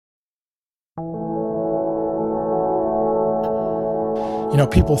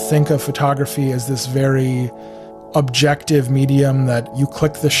People think of photography as this very objective medium that you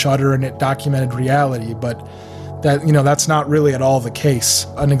click the shutter and it documented reality, but that's not really at all the case.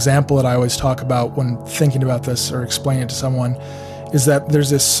 An example that I always talk about when thinking about this or explaining it to someone is that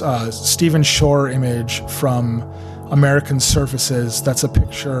there's this Stephen Shore image from American Surfaces that's a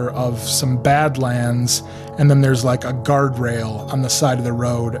picture of some badlands, and then there's like a guardrail on the side of the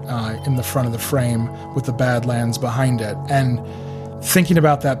road in the front of the frame with the badlands behind it. And thinking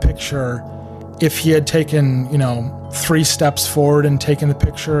about that picture, if he had taken, 3 steps forward and taken the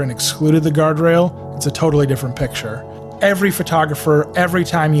picture and excluded the guardrail, it's a totally different picture. Every photographer, every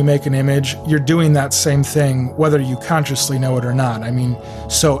time you make an image, you're doing that same thing, whether you consciously know it or not.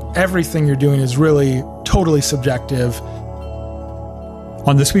 So everything you're doing is really totally subjective.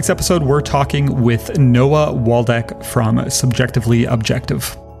 On this week's episode, we're talking with Noah Waldeck from Subjectively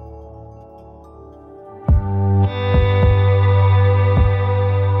Objective.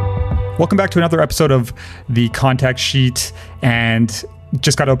 Welcome back to another episode of The Contact Sheet, and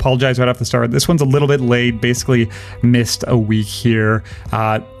just got to apologize right off the start. This one's a little bit late, basically missed a week here.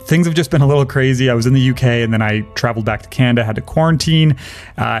 Things have just been a little crazy. I was in the UK and then I traveled back to Canada, had to quarantine,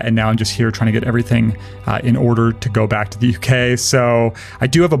 and now I'm just here trying to get everything in order to go back to the UK. So I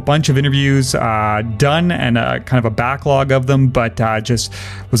do have a bunch of interviews done and kind of a backlog of them, but just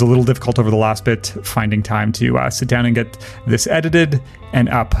was a little difficult over the last bit finding time to sit down and get this edited and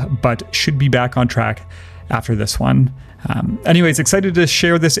up, but should be back on track after this one. Anyways, excited to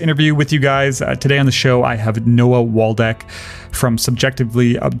share this interview with you guys. Today on the show, I have Noah Waldeck from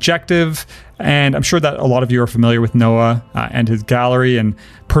Subjectively Objective, and I'm sure that a lot of you are familiar with Noah and his gallery, and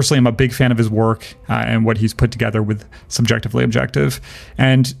personally, I'm a big fan of his work and what he's put together with Subjectively Objective.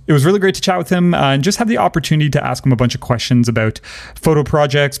 And it was really great to chat with him and just have the opportunity to ask him a bunch of questions about photo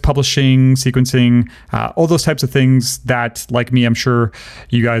projects, publishing, sequencing, all those types of things that, like me, I'm sure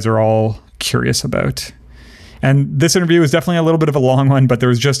you guys are all curious about. And this interview is definitely a little bit of a long one, but there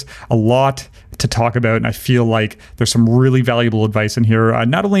was just a lot to talk about. And I feel like there's some really valuable advice in here,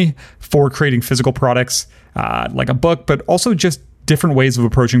 not only for creating physical products like a book, but also just different ways of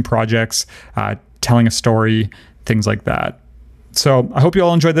approaching projects, telling a story, things like that. So I hope you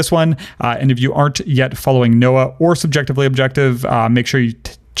all enjoyed this one. And if you aren't yet following Noah or Subjectively Objective, make sure you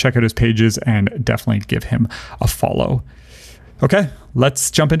check out his pages and definitely give him a follow. Okay, let's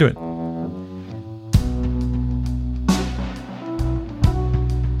jump into it.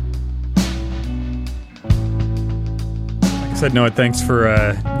 Said Noah, thanks for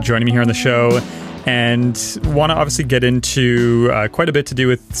joining me here on the show, and want to obviously get into quite a bit to do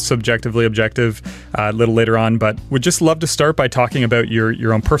with Subjectively Objective a little later on, but would just love to start by talking about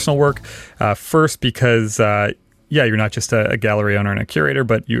your own personal work first, because you're not just a gallery owner and a curator,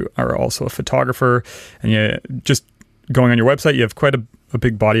 but you are also a photographer, and you just going on your website, you have quite a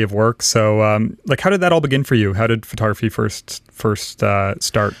big body of work. So how did that all begin for you? How did photography first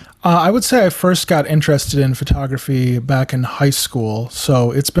start? I would say I first got interested in photography back in high school.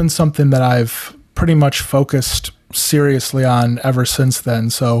 So it's been something that I've pretty much focused seriously on ever since then.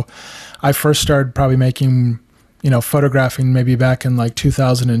 So I first started probably making, photographing maybe back in like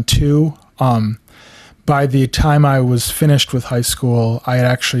 2002. By the time I was finished with high school, I had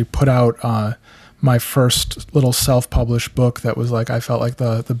actually put out my first little self-published book that was like, I felt like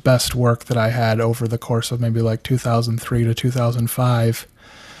the best work that I had over the course of maybe like 2003 to 2005.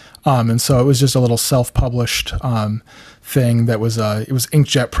 And so it was just a little self-published thing that was, it was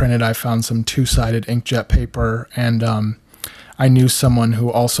inkjet printed. I found some 2-sided inkjet paper, and I knew someone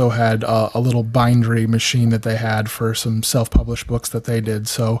who also had a little bindery machine that they had for some self-published books that they did.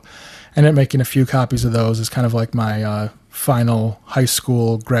 So I ended up making a few copies of those as kind of like my final high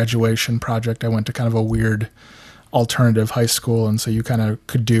school graduation project. I went to kind of a weird alternative high school, and so you kind of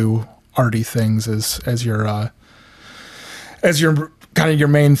could do arty things as your kind of your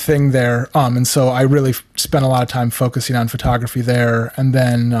main thing there. And so I really spent a lot of time focusing on photography there. And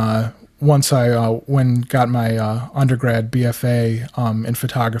then once I got my undergrad BFA in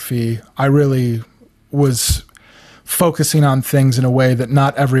photography, I really was focusing on things in a way that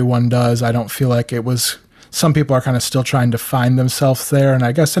not everyone does. I don't feel like it was. Some people are kind of still trying to find themselves there, and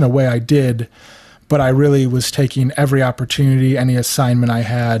I guess in a way I did, but I really was taking every opportunity, any assignment I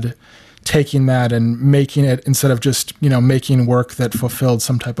had, taking that and making it, instead of just, making work that fulfilled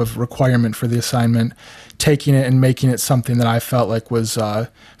some type of requirement for the assignment, taking it and making it something that I felt like was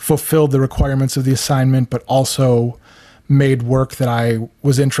fulfilled the requirements of the assignment, but also made work that I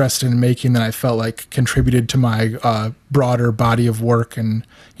was interested in making that I felt like contributed to my broader body of work and,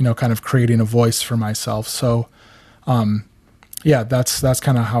 kind of creating a voice for myself. So, that's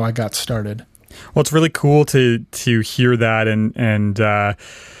kind of how I got started. Well, it's really cool to hear that and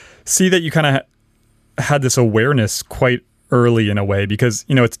see that you kind of had this awareness quite early in a way, because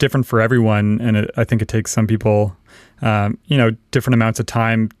it's different for everyone, and I think it takes some people different amounts of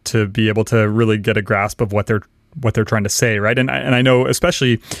time to be able to really get a grasp of what they're trying to say, right? And I know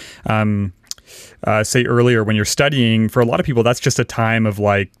especially say earlier when you're studying, for a lot of people that's just a time of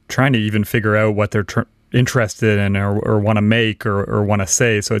like trying to even figure out what they're interested in or want to make or want to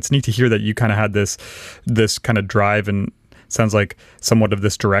say. So it's neat to hear that you kind of had this kind of drive, and sounds like somewhat of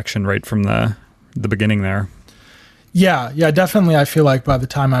this direction right from the beginning there. Yeah, definitely. I feel like by the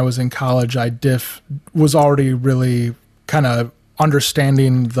time I was in college, I was already really kind of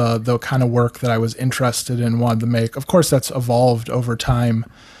understanding the kind of work that I was interested in, wanted to make. Of course, that's evolved over time,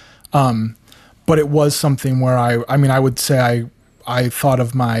 but it was something where I would say I thought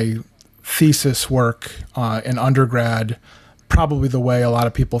of my thesis work in undergrad probably the way a lot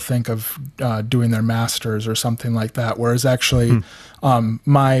of people think of doing their masters or something like that. Whereas actually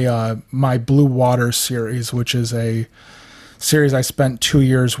my Blue Water series, which is a series I spent 2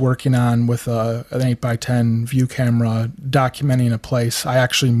 years working on with an 8x10 view camera documenting a place. I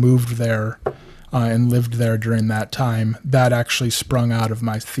actually moved there and lived there during that time. That actually sprung out of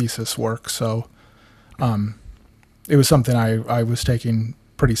my thesis work. So it was something I was taking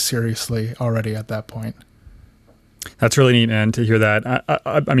pretty seriously already at that point. That's really neat, and to hear that.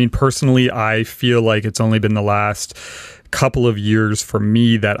 I mean, personally, I feel like it's only been the last couple of years for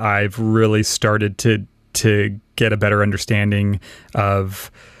me that I've really started to get a better understanding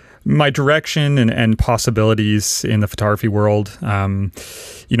of my direction and possibilities in the photography world.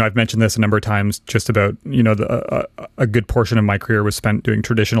 I've mentioned this a number of times, just about, a good portion of my career was spent doing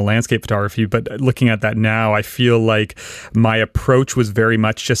traditional landscape photography. But looking at that now, I feel like my approach was very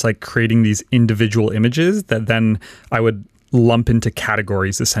much just like creating these individual images that then I would lump into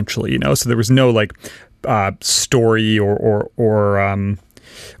categories, essentially, So there was no like story or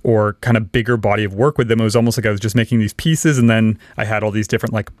kind of bigger body of work with them. It was almost like I was just making these pieces, and then I had all these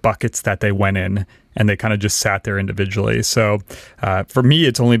different like buckets that they went in, and they kind of just sat there individually. So for me,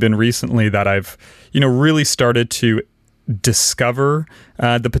 it's only been recently that I've, really started to discover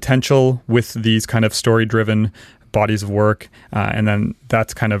the potential with these kind of story-driven bodies of work. And then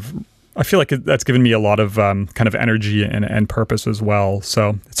that's kind of, I feel like that's given me a lot of kind of energy and purpose as well.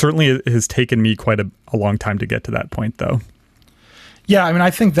 So it certainly has taken me quite a long time to get to that point, though. Yeah, I mean, I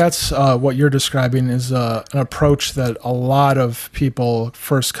think that's what you're describing is an approach that a lot of people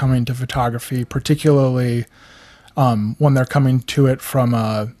first coming to photography, particularly when they're coming to it from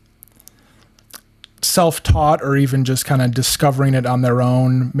a self-taught or even just kind of discovering it on their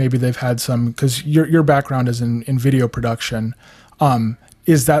own. Maybe they've had some, because your background is in video production.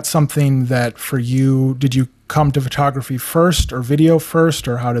 Is that something that for you, did you come to photography first or video first,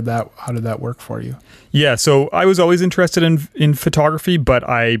 or how did that work for you? Yeah, so I was always interested in photography, but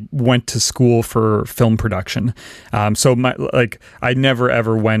I went to school for film production. So I never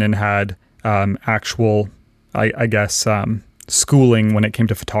ever went and had actual, I guess, schooling when it came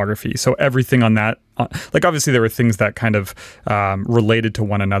to photography. So everything on that, obviously there were things that kind of related to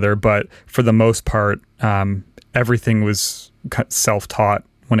one another, but for the most part, everything was self-taught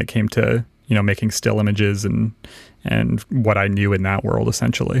when it came to making still images and what I knew in that world,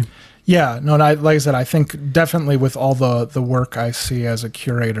 essentially. Yeah, no, and like I said, I think definitely with all the work I see as a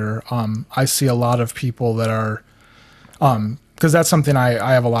curator, I see a lot of people that are, because that's something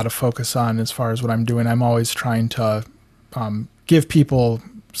I have a lot of focus on as far as what I'm doing. I'm always trying to give people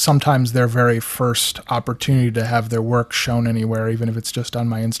sometimes their very first opportunity to have their work shown anywhere, even if it's just on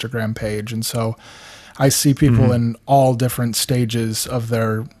my Instagram page. And so I see people in all different stages of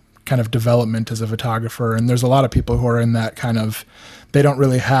their kind of development as a photographer. And there's a lot of people who are in that kind of, they don't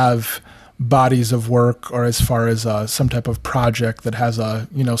really have bodies of work or as far as some type of project that has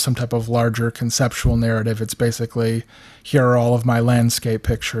some type of larger conceptual narrative. It's basically, here are all of my landscape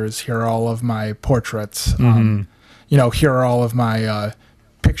pictures, here are all of my portraits, here are all of my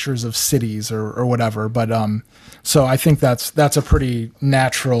pictures of cities or whatever. But so I think that's a pretty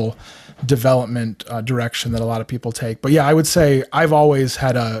natural development direction that a lot of people take. But yeah, I would say I've always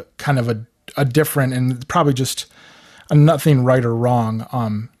had a kind of a different, and probably just nothing right or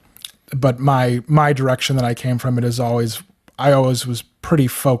wrong. But my direction that I came from it is I always was pretty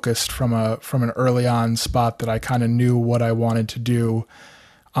focused from an early on spot that I kind of knew what I wanted to do.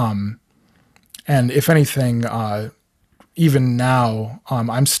 And if anything, even now, I'm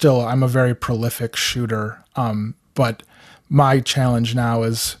a very prolific shooter. But my challenge now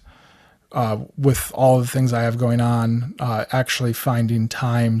is, with all the things I have going on, actually finding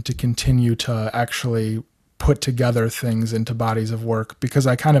time to continue to actually put together things into bodies of work, because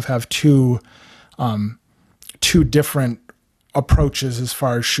I kind of have two different approaches as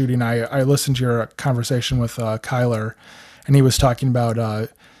far as shooting. I listened to your conversation with Kyler, and he was talking about,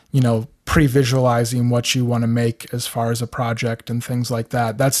 pre-visualizing what you want to make as far as a project and things like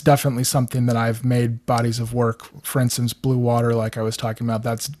that. That's definitely something that I've made bodies of work. For instance, Blue Water, like I was talking about,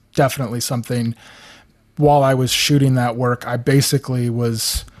 that's definitely something. While I was shooting that work, I basically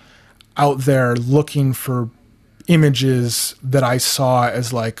was out there looking for images that I saw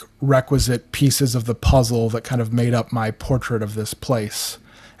as like requisite pieces of the puzzle that kind of made up my portrait of this place.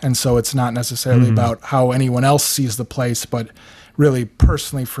 And so it's not necessarily about how anyone else sees the place, but really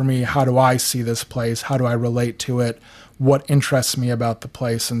personally for me, how do I see this place? How do I relate to it? What interests me about the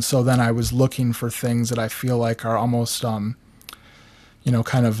place? And so then I was looking for things that I feel like are almost,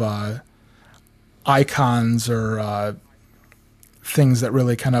 icons or things that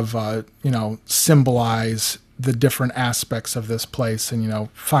really kind of, symbolize the different aspects of this place. And,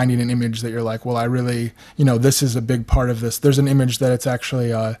 finding an image that you're like, well, I really, this is a big part of this. There's an image that it's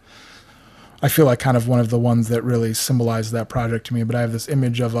actually, I feel like kind of one of the ones that really symbolized that project to me. But I have this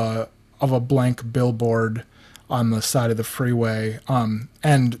image of a blank billboard on the side of the freeway.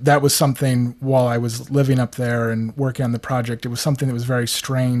 And that was something, while I was living up there and working on the project, it was something that was very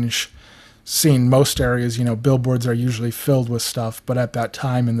strange. Seeing most areas, billboards are usually filled with stuff, but at that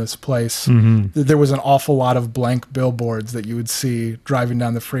time in this place, there was an awful lot of blank billboards that you would see driving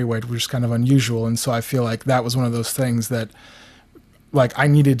down the freeway, which is kind of unusual. And so I feel like that was one of those things that, like, I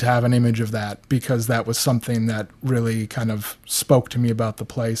needed to have an image of that, because that was something that really kind of spoke to me about the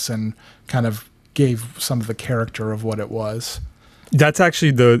place and kind of gave some of the character of what it was. That's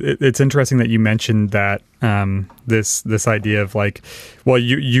actually it's interesting that you mentioned that, this idea of like, well,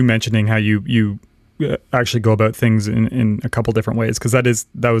 you mentioning how you actually go about things in a couple different ways, because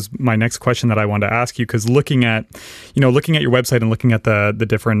that was my next question that I wanted to ask you, because looking at your website and looking at the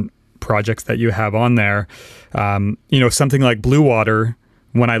different projects that you have on there, something like Blue Water,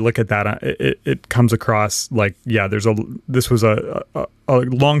 when I look at that, it comes across like, yeah, this was a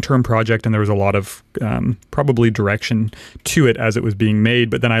long-term project, and there was a lot of probably direction to it as it was being made.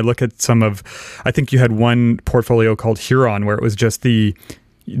 But then I look at I think you had one portfolio called Huron, where it was just these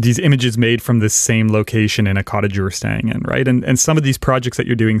images made from this same location in a cottage you were staying in, right? And some of these projects that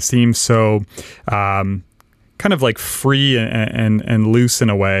you're doing seem so kind of like free and loose in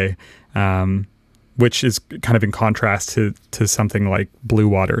a way, which is kind of in contrast to something like Blue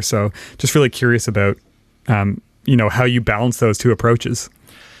Water. So just really curious about, how you balance those two approaches.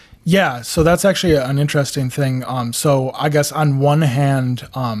 Yeah, so that's actually an interesting thing. So I guess on one hand,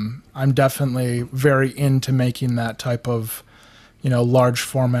 I'm definitely very into making that type of, large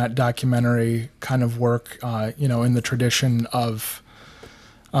format documentary kind of work, in the tradition of,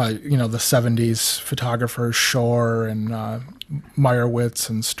 the 70s photographers, Shore and Meyerowitz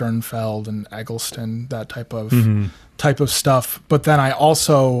and Sternfeld and Eggleston, that type of stuff. But then I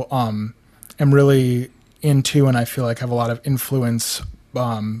also am really into, and I feel like have a lot of influence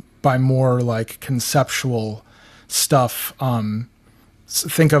by more like conceptual stuff.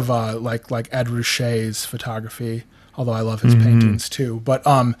 Think of like Ed Ruscha's photography, although I love his paintings too. But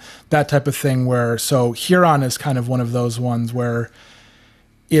that type of thing where, so Huron is kind of one of those ones where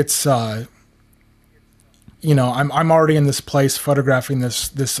it's I'm already in this place photographing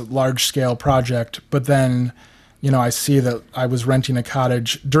this large scale project, but then I see that I was renting a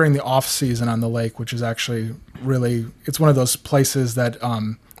cottage during the off season on the lake, which is actually really, it's one of those places that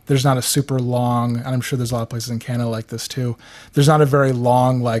there's not a super long, and I'm sure there's a lot of places in Canada like this too, there's not a very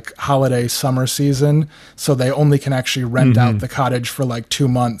long like holiday summer season, so they only can actually rent out the cottage for like 2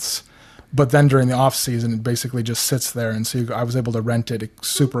 months. But then during the off season, it basically just sits there. And so I was able to rent it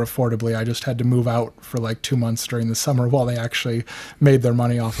super affordably. I just had to move out for like 2 months during the summer while they actually made their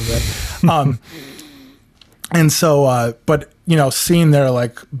money off of it. And so, but seeing there,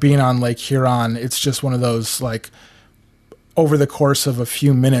 like being on Lake Huron, it's just one of those, like, over the course of a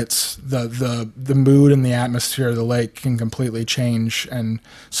few minutes, the mood and the atmosphere of the lake can completely change. And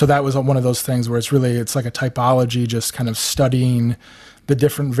so that was one of those things where it's like a typology, just kind of studying the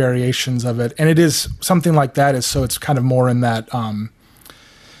different variations of it. And it is something like that, so it's kind of more in that,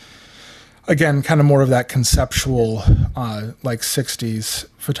 again, kind of more of that conceptual, like 60s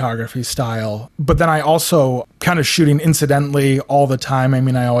photography style. But then I also kind of shooting incidentally all the time. I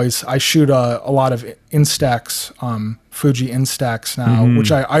mean, I shoot a lot of Instax, Fuji Instax now,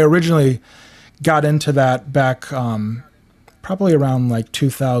 which I originally got into that back probably around like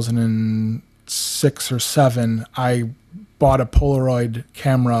 2006 or 7. I bought a Polaroid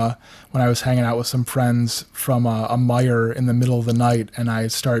camera when I was hanging out with some friends from a Meyer in the middle of the night, and I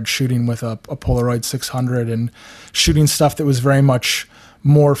started shooting with a Polaroid 600 and shooting stuff that was very much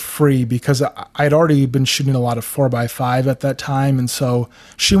more free, because I had already been shooting a lot of 4x5 at that time. And so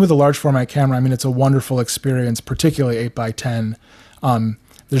shooting with a large format camera, I mean, it's a wonderful experience, particularly 8x10.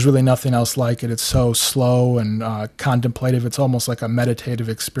 There's really nothing else like it. It's so slow and contemplative. It's almost like a meditative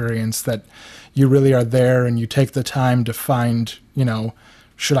experience that you really are there and you take the time to find,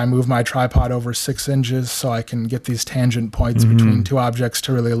 should I move my tripod over 6 inches so I can get these tangent points between two objects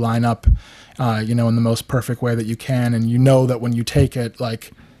to really line up, in the most perfect way that you can. And that when you take it,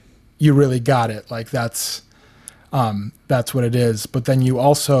 like, you really got it. Like, that's what it is. But then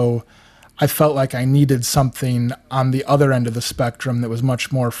I felt like I needed something on the other end of the spectrum that was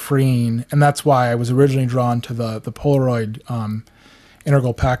much more freeing. And that's why I was originally drawn to the Polaroid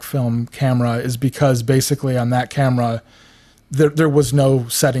integral pack film camera, is because basically on that camera, there was no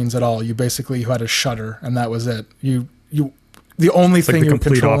settings at all. You had a shutter and that was it. The only thing you're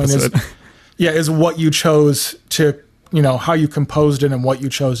controlling is what you chose to, how you composed it and what you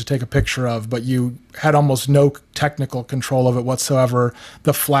chose to take a picture of, but you had almost no technical control of it whatsoever.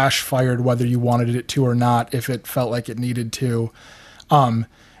 The flash fired whether you wanted it to or not, if it felt like it needed to.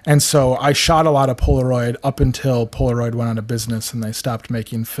 And so I shot a lot of Polaroid up until Polaroid went out of business and they stopped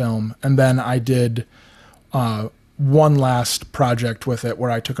making film. And then I did one last project with it where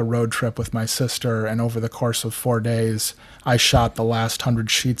I took a road trip with my sister, and over the course of 4 days, I shot the last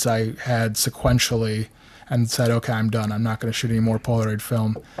 100 sheets I had sequentially and said, okay, I'm done. I'm not going to shoot any more Polaroid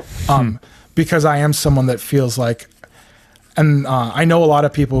film. Because I am someone that feels like, and I know a lot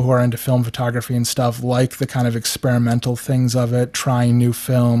of people who are into film photography and stuff like the kind of experimental things of it, trying new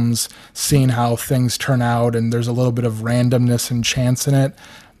films, seeing how things turn out, and there's a little bit of randomness and chance in it.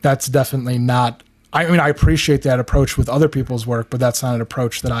 That's definitely not, I mean, I appreciate that approach with other people's work, but that's not an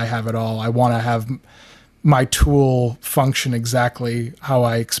approach that I have at all. I want to have my tool function exactly how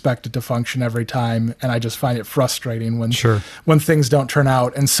I expect it to function every time, and I just find it frustrating when things don't turn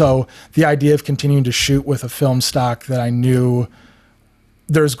out. And so the idea of continuing to shoot with a film stock that I knew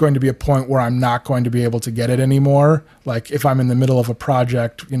there's going to be a point where I'm not going to be able to get it anymore. Like, if I'm in the middle of a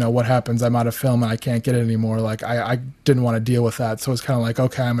project, what happens? I'm out of film and I can't get it anymore. Like, I didn't want to deal with that. So it's kind of like,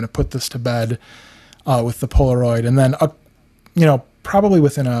 okay, I'm going to put this to bed with the Polaroid. And then, probably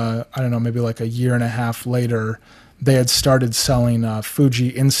within maybe like a year and a half later, they had started selling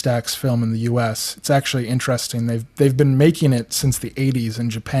Fuji Instax film in the U.S. It's actually interesting. They've been making it since the 80s in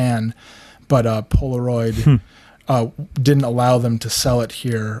Japan, but Polaroid didn't allow them to sell it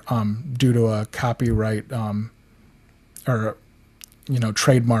here due to a copyright or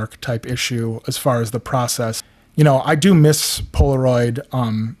trademark type issue as far as the process. I do miss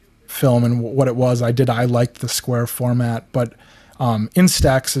Polaroid film and what it was. I liked the square format, but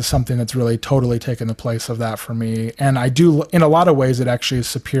Instax is something that's really totally taken the place of that for me. And I do, in a lot of ways, it actually is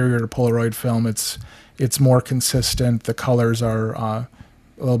superior to Polaroid film. It's more consistent. The colors are a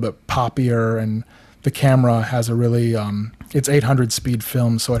little bit poppier, and the camera has a really, it's 800 speed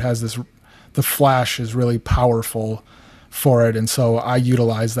film. So it has the flash is really powerful for it. And so I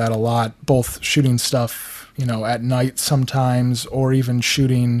utilize that a lot, both shooting stuff, at night sometimes, or even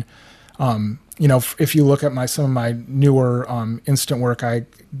shooting, if you look at some of my newer instant work, I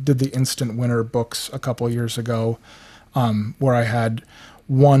did the Instant Winter books a couple of years ago, where I had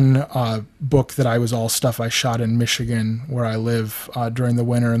one book that was all stuff I shot in Michigan, where I live, during the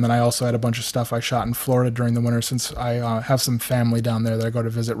winter. And then I also had a bunch of stuff I shot in Florida during the winter, since I have some family down there that I go to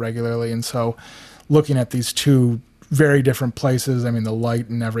visit regularly. And so looking at these two very different places, I mean, the light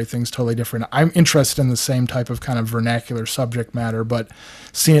and everything's totally different. I'm interested in the same type of kind of vernacular subject matter, but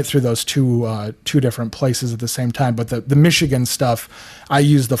seeing it through those two different places at the same time. But the Michigan stuff, I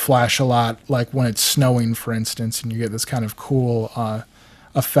use the flash a lot, like when it's snowing, for instance, and you get this kind of cool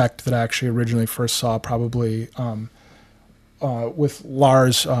effect that I actually originally first saw probably with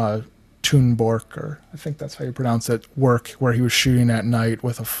Lars Thunborg, or I think that's how you pronounce it, work, where he was shooting at night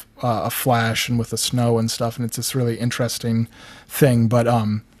with a flash and with the snow and stuff, and it's this really interesting thing. But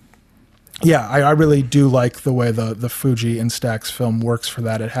I really do like the way the Fuji Instax film works for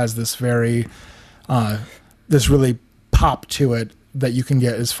that. It has this very this really pop to it that you can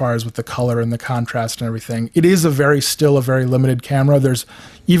get as far as with the color and the contrast and everything. It is still a very limited camera. There's,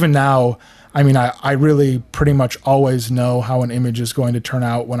 even now, I mean, I really pretty much always know how an image is going to turn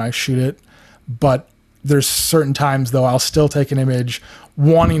out when I shoot it, but there's certain times, though, I'll still take an image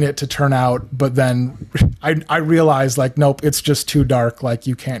wanting it to turn out, but then I realize, like, nope, it's just too dark. Like,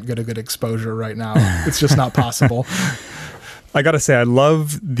 you can't get a good exposure right now. It's just not possible. I got to say, I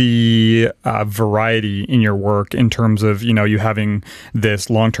love the variety in your work in terms of, you having this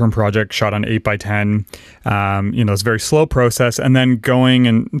long-term project shot on 8x10, it's a very slow process, and then going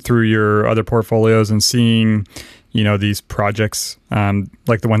and through your other portfolios and seeing, these projects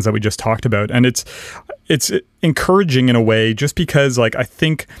like the ones that we just talked about. And it's encouraging in a way, just because like, I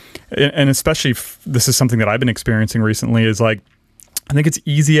think, and especially this is something that I've been experiencing recently, is like, I think it's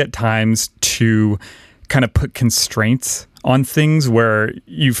easy at times to kind of put constraints on things where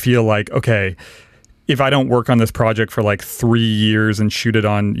you feel like, okay, if I don't work on this project for like 3 years and shoot it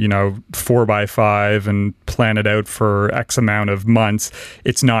on, 4x5 and plan it out for X amount of months,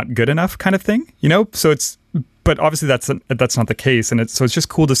 it's not good enough kind of thing, So but obviously that's not the case. And it's just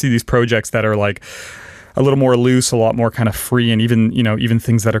cool to see these projects that are like a little more loose, a lot more kind of free, and even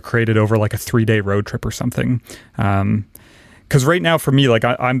things that are created over like a 3-day road trip or something. Because right now for me, like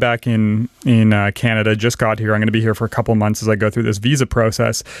I'm back in Canada, just got here. I'm going to be here for a couple of months as I go through this visa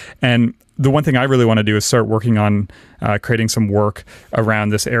process. And the one thing I really want to do is start working on creating some work around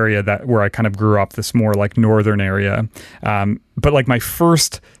this area where I kind of grew up, this more like northern area. But like my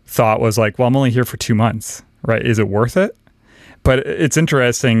first thought was like, well, I'm only here for 2 months, right? Is it worth it? But it's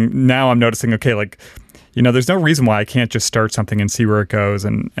interesting. Now I'm noticing, okay, like, there's no reason why I can't just start something and see where it goes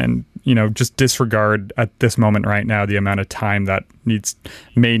and just disregard at this moment right now the amount of time that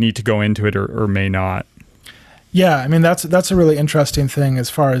may need to go into it or may not. Yeah, I mean, that's a really interesting thing as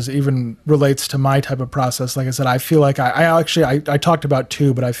far as even relates to my type of process. Like I said, I feel like I talked about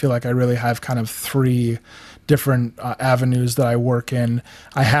 2, but I feel like I really have kind of 3 different avenues that I work in.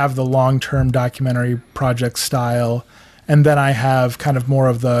 I have the long-term documentary project style, and then I have kind of more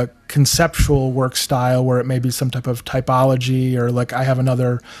of the conceptual work style where it may be some type of typology, or like I have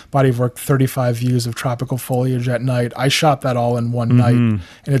another body of work, 35 views of tropical foliage at night. I shot that all in one night. And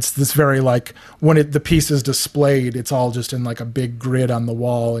it's this very like, when the piece is displayed, it's all just in like a big grid on the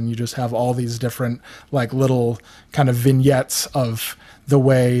wall, and you just have all these different like little kind of vignettes of the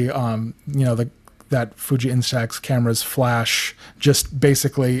way, that Fuji Instax cameras flash. Just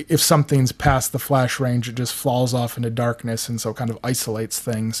basically, if something's past the flash range, it just falls off into darkness, and so it kind of isolates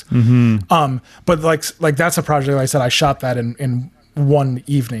things. But like that's a project, like I said, I shot that in one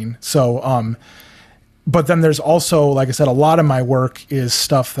evening. So, but then there's also, like I said, a lot of my work is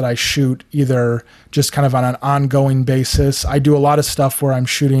stuff that I shoot either just kind of on an ongoing basis. I do a lot of stuff where I'm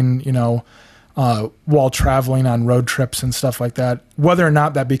shooting, while traveling on road trips and stuff like that. Whether or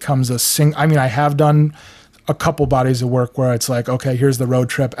not that becomes I have done a couple bodies of work where it's like, okay, here's the road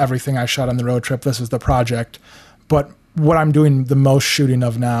trip, everything I shot on the road trip, this is the project. But what I'm doing the most shooting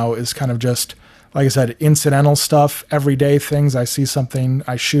of now is kind of just, like I said, incidental stuff, everyday things. I see something,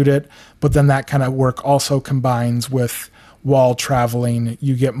 I shoot it, but then that kind of work also combines with, while traveling,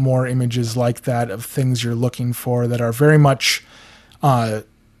 you get more images like that of things you're looking for that are very much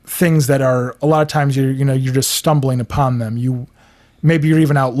things that are, a lot of times you're just stumbling upon them. Maybe you're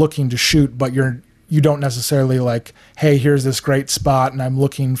even out looking to shoot, but you don't necessarily like, hey, here's this great spot and I'm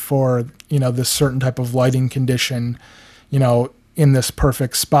looking for, this certain type of lighting condition, in this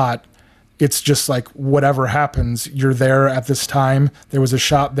perfect spot. It's just like whatever happens, you're there at this time. There was a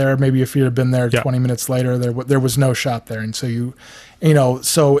shot there. Maybe if you had been there 20 minutes later, there was no shot there. And so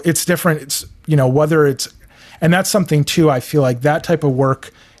so it's different. It's, whether it's, and that's something too, I feel like that type of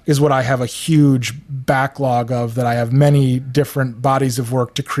work is what I have a huge backlog of, that I have many different bodies of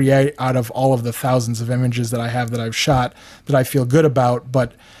work to create out of all of the thousands of images that I have that I've shot that I feel good about.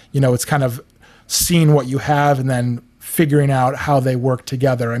 But, it's kind of seeing what you have and then figuring out how they work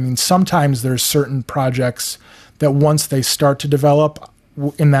together. I mean, sometimes there's certain projects that once they start to develop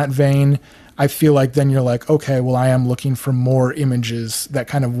in that vein, I feel like then you're like, okay, well, I am looking for more images that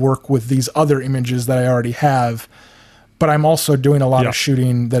kind of work with these other images that I already have. But I'm also doing a lot of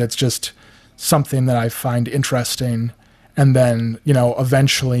shooting that it's just something that I find interesting. And then,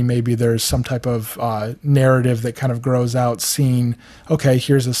 eventually maybe there's some type of narrative that kind of grows out, seeing, okay,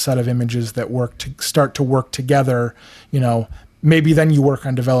 here's a set of images that start to work together. Maybe then you work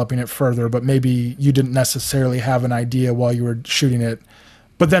on developing it further, but maybe you didn't necessarily have an idea while you were shooting it.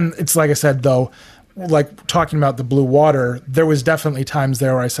 But then it's like I said, though, like talking about the blue water, there was definitely times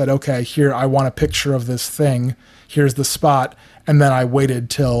there where I said, okay, here, I want a picture of this thing. Here's the spot. And then I waited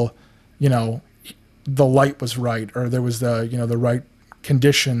till, the light was right, or there was the right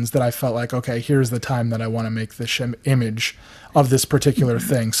conditions that I felt like, okay, here's the time that I want to make this image of this particular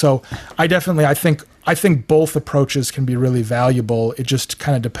thing. So I think both approaches can be really valuable. It just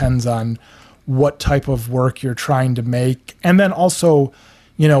kind of depends on what type of work you're trying to make. And then also,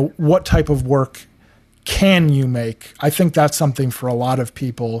 what type of work can you make? I think that's something for a lot of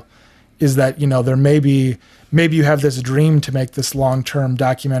people, is that, there may be maybe you have this dream to make this long-term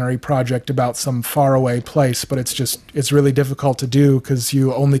documentary project about some faraway place, but it's really difficult to do because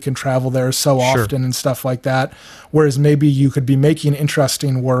you only can travel there so often and stuff like that. Whereas maybe you could be making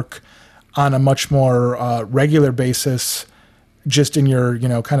interesting work on a much more regular basis, just in your,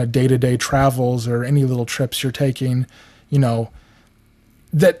 kind of day-to-day travels or any little trips you're taking,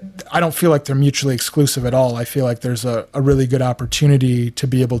 that I don't feel like they're mutually exclusive at all. I feel like there's a really good opportunity to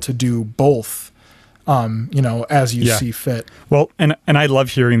be able to do both, as you see fit. Well, and I love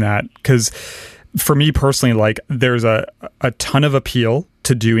hearing that, because for me personally, like, there's a ton of appeal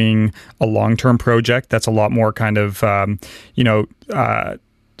to doing a long-term project that's a lot more kind of,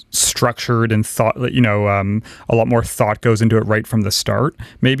 structured and thought, a lot more thought goes into it right from the start,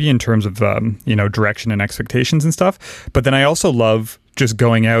 maybe in terms of, direction and expectations and stuff. But then I also love just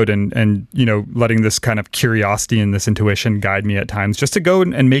going out and letting this kind of curiosity and this intuition guide me at times, just to go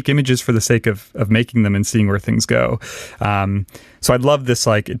and make images for the sake of making them and seeing where things go. So I love this,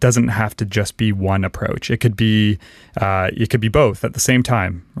 like, it doesn't have to just be one approach. It could be both at the same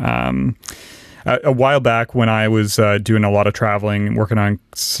time. A while back, when I was doing a lot of traveling, working on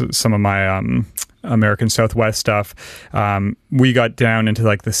some of my American Southwest stuff, we got down into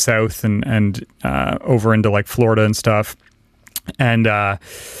like the South and over into like Florida and stuff. And I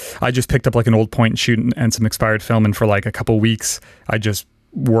just picked up like an old point and shoot and some expired film, and for like a couple weeks, I just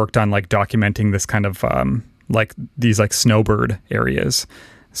worked on like documenting this kind of like these like snowbird areas.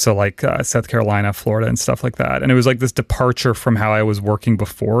 So like South Carolina, Florida, and stuff like that. And it was like this departure from how I was working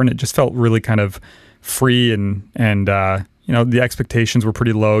before, and it just felt really kind of free, and the expectations were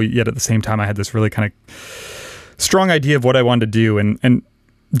pretty low, yet at the same time I had this really kind of strong idea of what I wanted to do. And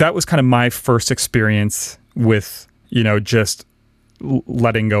that was kind of my first experience with, just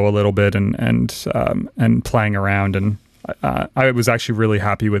letting go a little bit and playing around. And I was actually really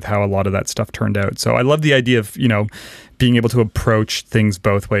happy with how a lot of that stuff turned out. So I love the idea of, being able to approach things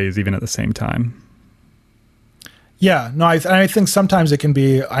both ways, even at the same time. Yeah, no, I think sometimes it can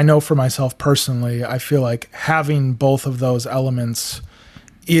be, I know for myself personally, I feel like having both of those elements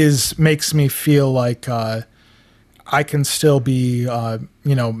makes me feel like I can still be,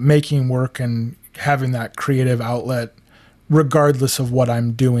 making work and having that creative outlet regardless of what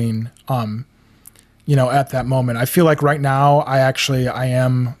I'm doing, at that moment. I feel like right now I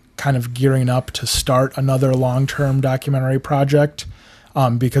am kind of gearing up to start another long-term documentary project,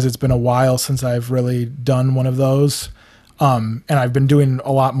 because it's been a while since I've really done one of those. And I've been doing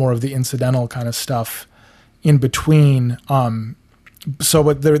a lot more of the incidental kind of stuff in between.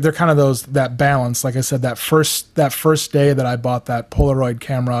 But they're kind of that balance. Like I said, that first day that I bought that Polaroid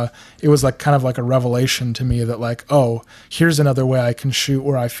camera, it was like kind of like a revelation to me that like, oh, here's another way I can shoot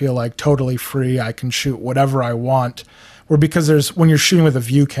where I feel like totally free. I can shoot whatever I want. Or because when you're shooting with a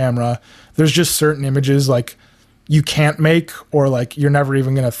view camera, there's just certain images like you can't make, or like you're never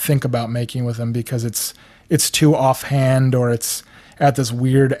even going to think about making with them because it's too offhand, or it's at this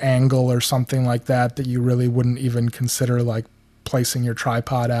weird angle or something like that you really wouldn't even consider like placing your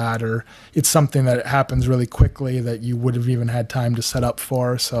tripod at, or it's something that happens really quickly that you would have even had time to set up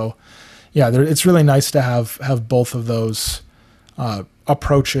for. So yeah, it's really nice to have both of those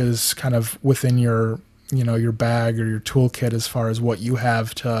approaches kind of within your bag or your toolkit, as far as what you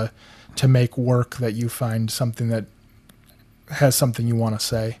have to make work that you find something that has something you want to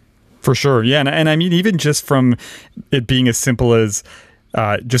say. For sure. Yeah. And I mean, even just from it being as simple as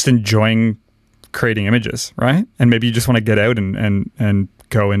just enjoying creating images, right? And maybe you just want to get out and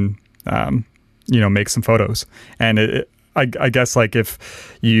go and, make some photos. And I guess like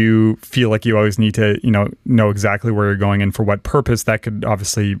if you feel like you always need to, know exactly where you're going and for what purpose, that could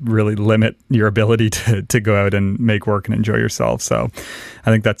obviously really limit your ability to go out and make work and enjoy yourself. So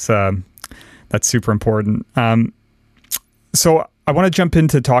I think that's super important. So I want to jump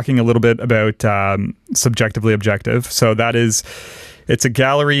into talking a little bit about subjectively objective. So that is, it's a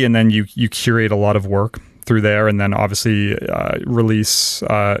gallery, and then you curate a lot of work through there, and then obviously release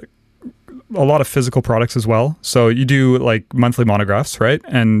a lot of physical products as well. So you do like monthly monographs, right?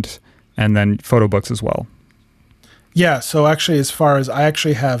 And then photo books as well. Yeah. So actually, as far as I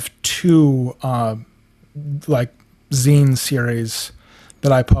actually have two like zine series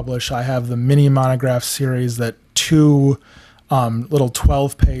that I publish. I have the mini monograph series that two little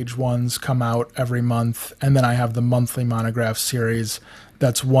 12-page ones come out every month. And then I have the monthly monograph series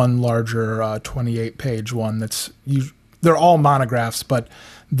that's one larger 28-page one. They're all monographs, but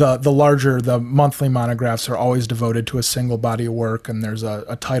the monthly monographs are always devoted to a single body of work, and there's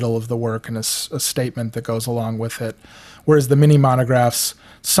a title of the work and a statement that goes along with it. Whereas the mini monographs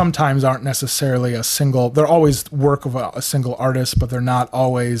sometimes aren't necessarily they're always work of a single artist, but they're not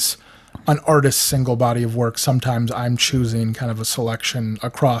always an artist's single body of work. Sometimes I'm choosing kind of a selection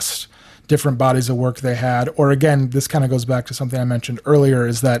across different bodies of work they had. Or again, this kind of goes back to something I mentioned earlier,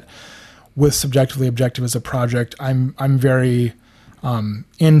 is that with Subjectively Objective as a project, I'm very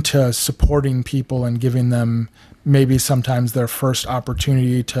into supporting people and giving them maybe sometimes their first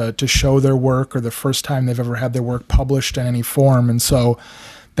opportunity to show their work, or the first time they've ever had their work published in any form. And so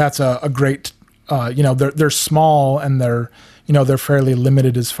that's a great, they're small, and they're fairly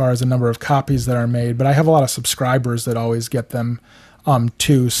limited as far as the number of copies that are made, but I have a lot of subscribers that always get them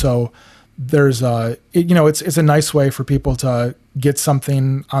too. So there's it's a nice way for people to get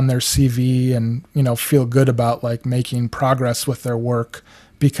something on their CV and, feel good about like making progress with their work,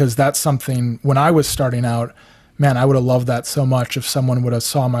 because that's something when I was starting out, man, I would have loved that so much if someone would have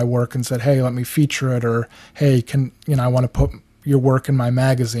saw my work and said, hey, let me feature it, or, hey, I want to put your work in my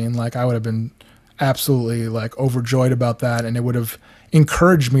magazine. Like, I would have been absolutely like overjoyed about that, and it would have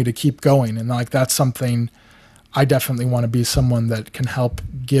encouraged me to keep going. And like, that's something I definitely want to be someone that can help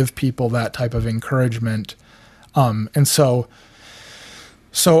give people that type of encouragement. And so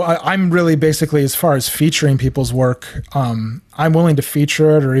I'm really basically, as far as featuring people's work, I'm willing to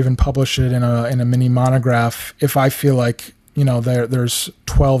feature it or even publish it in a mini monograph if I feel like, there's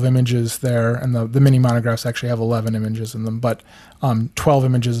 12 images there, and the mini monographs actually have 11 images in them, but 12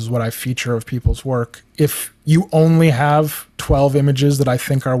 images is what I feature of people's work. If you only have 12 images that I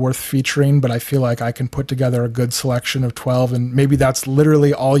think are worth featuring, but I feel like I can put together a good selection of 12, and maybe that's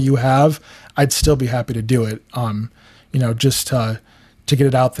literally all you have, I'd still be happy to do it. Just to get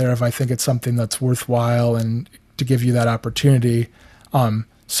it out there if I think it's something that's worthwhile, and to give you that opportunity.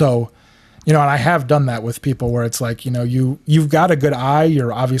 And I have done that with people where it's like, you've got a good eye.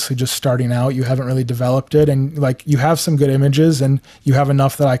 You're obviously just starting out. You haven't really developed it. And like, you have some good images and you have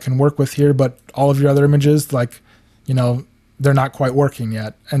enough that I can work with here, but all of your other images, like, they're not quite working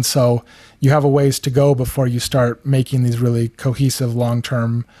yet. And so you have a ways to go before you start making these really cohesive,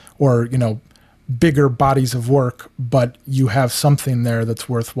 long-term, or, bigger bodies of work, but you have something there that's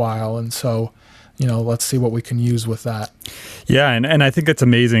worthwhile. And so, let's see what we can use with that. Yeah, and I think it's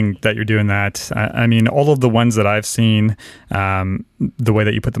amazing that you're doing that. I mean, all of the ones that I've seen, the way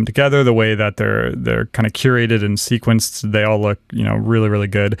that you put them together, the way that they're kind of curated and sequenced, they all look, really, really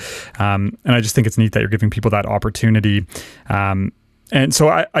good. And I just think it's neat that you're giving people that opportunity. And so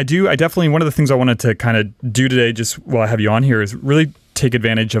I definitely, one of the things I wanted to kind of do today, just while I have you on here, is really take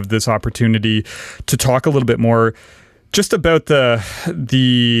advantage of this opportunity to talk a little bit more just about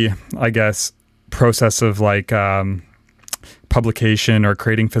the I guess, process of like publication or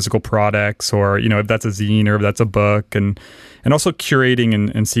creating physical products, or if that's a zine or if that's a book, and also curating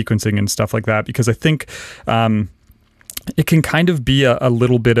and sequencing and stuff like that, because I think it can kind of be a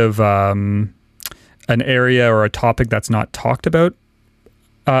little bit of an area or a topic that's not talked about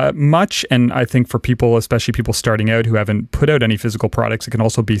much. And I think for people, especially people starting out who haven't put out any physical products, it can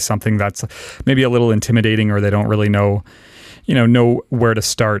also be something that's maybe a little intimidating, or they don't really know where to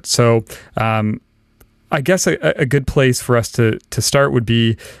start. So I guess a good place for us to start would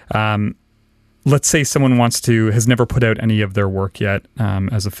be, let's say someone has never put out any of their work yet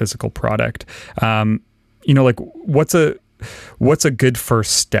as a physical product. Like what's a good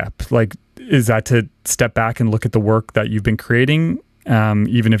first step? Like, is that to step back and look at the work that you've been creating,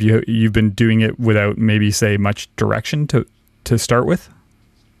 even if you've been doing it without maybe say much direction to start with?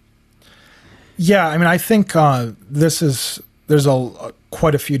 Yeah, I mean, I think there's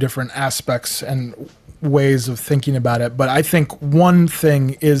quite a few different aspects and ways of thinking about it, but I think one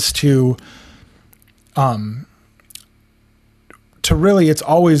thing is to really, it's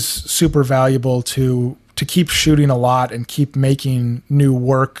always super valuable to keep shooting a lot and keep making new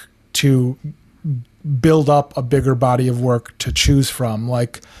work to build up a bigger body of work to choose from.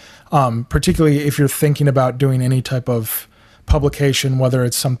 Like, particularly if you're thinking about doing any type of publication, whether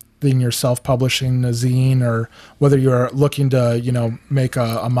it's something you're self-publishing, a zine, or whether you're looking to, make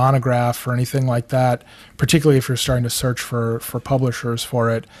a monograph or anything like that, particularly if you're starting to search for publishers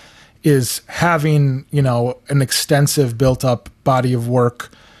for it, is having, an extensive built-up body of work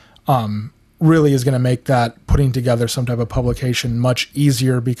really is going to make that putting together some type of publication much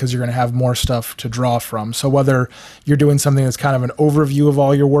easier, because you're going to have more stuff to draw from. So whether you're doing something that's kind of an overview of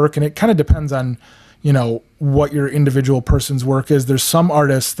all your work, and it kind of depends on, what your individual person's work is. There's some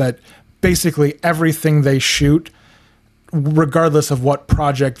artists that basically everything they shoot, regardless of what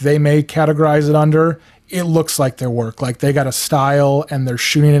project they may categorize it under, it looks like their work. Like, they got a style and they're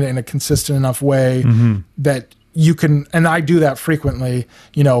shooting it in a consistent enough way that you can, and I do that frequently,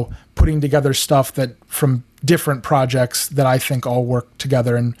 putting together stuff that from different projects that I think all work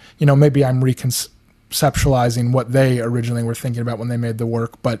together. And, maybe I'm reconceptualizing what they originally were thinking about when they made the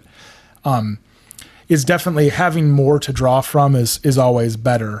work. But is definitely having more to draw from is always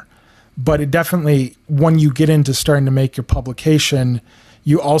better. But it definitely, when you get into starting to make your publication,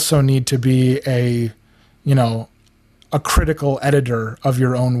 you also need to be a critical editor of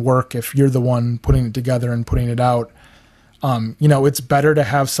your own work if you're the one putting it together and putting it out. It's better to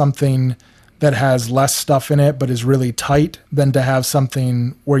have something that has less stuff in it but is really tight than to have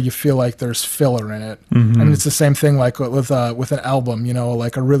something where you feel like there's filler in it. Mm-hmm. I mean, it's the same thing like with an album,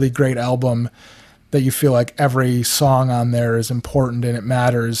 like a really great album that you feel like every song on there is important and it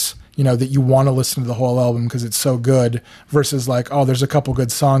matters, that you want to listen to the whole album because it's so good, versus like, oh, there's a couple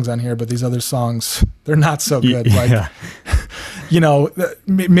good songs on here, but these other songs, they're not so good. Yeah. Like,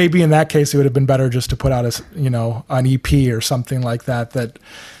 maybe in that case, it would have been better just to put out an EP or something like that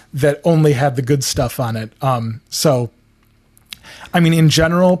only had the good stuff on it. So, I mean, in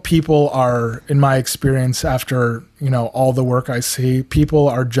general, people are, in my experience, after, all the work I see, people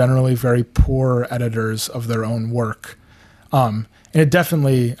are generally very poor editors of their own work. And it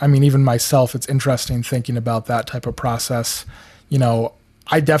definitely, I mean, even myself, it's interesting thinking about that type of process.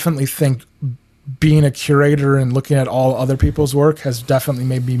 I definitely think being a curator and looking at all other people's work has definitely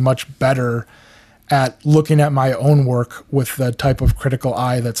made me much better at looking at my own work with the type of critical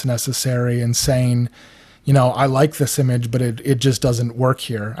eye that's necessary and saying, I like this image, but it just doesn't work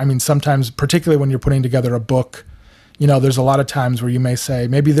here. I mean, sometimes, particularly when you're putting together a book, there's a lot of times where you may say,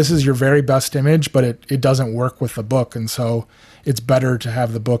 maybe this is your very best image, but it doesn't work with the book. And so it's better to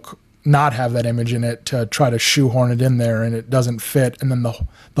have the book not have that image in it, to try to shoehorn it in there and it doesn't fit. And then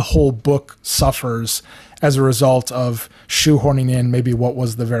the whole book suffers as a result of shoehorning in maybe what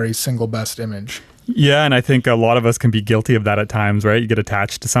was the very single best image. Yeah, and I think a lot of us can be guilty of that at times, right? You get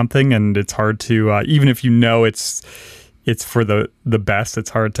attached to something and it's hard to, even if it's for the best, it's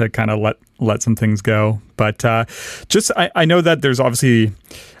hard to kind of let some things go. But I know that there's obviously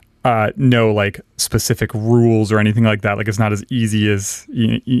no like specific rules or anything like that. Like it's not as easy as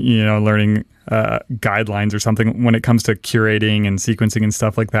learning guidelines or something when it comes to curating and sequencing and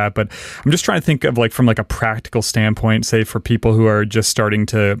stuff like that. But I'm just trying to think of like from like a practical standpoint, say for people who are just starting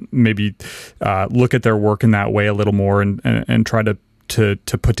to maybe look at their work in that way a little more and try to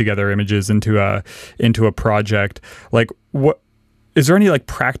put together images into a project. Like, what is there any like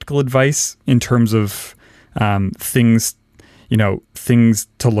practical advice in terms of things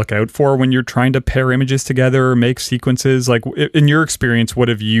to look out for when you're trying to pair images together or make sequences? Like in your experience, what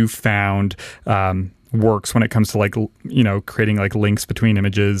have you found works when it comes to like, creating like links between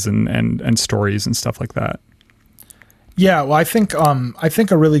images and stories and stuff like that? Yeah, well, I think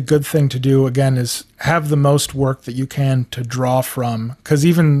a really good thing to do, again, is have the most work that you can to draw from. Because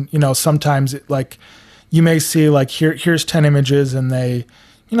even, sometimes like you may see like here's 10 images and they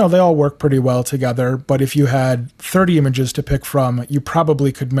all work pretty well together. But if you had 30 images to pick from, you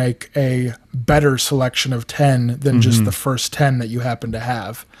probably could make a better selection of 10 than just the first 10 that you happen to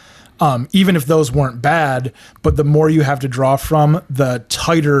have. Even if those weren't bad, but the more you have to draw from, the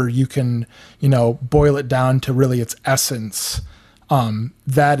tighter you can, boil it down to really its essence.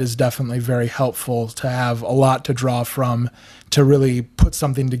 That is definitely very helpful to have a lot to draw from, to really put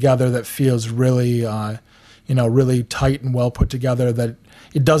something together that feels really, really tight and well put together, that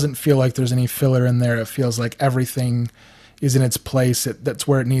it doesn't feel like there's any filler in there. It feels like everything is in its place. That's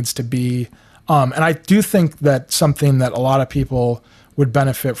where it needs to be. And I do think that something that a lot of people would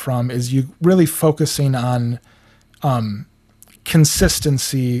benefit from is you really focusing on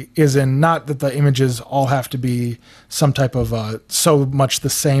consistency, is in not that the images all have to be some type of so much the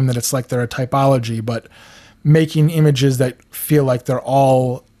same that it's like they're a typology, but making images that feel like they're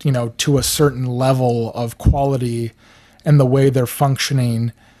all, to a certain level of quality and the way they're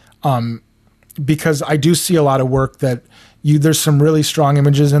functioning. Because I do see a lot of work that there's some really strong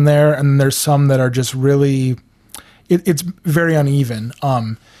images in there, and there's some that are just really, it's very uneven.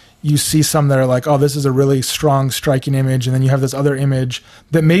 You see some that are like, oh, this is a really strong, striking image, and then you have this other image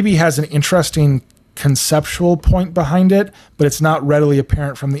that maybe has an interesting conceptual point behind it, but it's not readily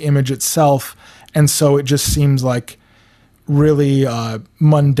apparent from the image itself, and so it just seems like really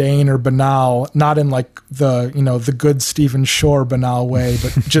mundane or banal, not in like the good Stephen Shore banal way,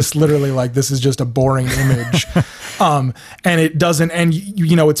 but just literally like this is just a boring image. And it doesn't, and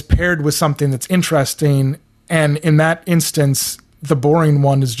it's paired with something that's interesting, and in that instance the boring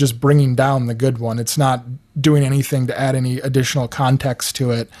one is just bringing down the good one. It's not doing anything to add any additional context to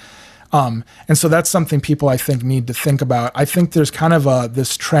it. And so that's something people, I think, need to think about. I think there's kind of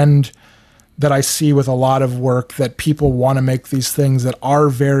this trend that I see with a lot of work, that people want to make these things that are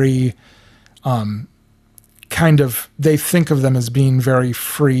very they think of them as being very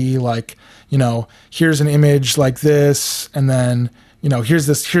free, like, here's an image like this, and then here's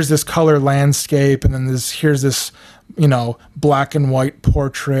this color landscape, and then here's this, black and white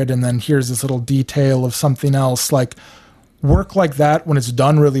portrait, and then here's this little detail of something else. Like, work like that, when it's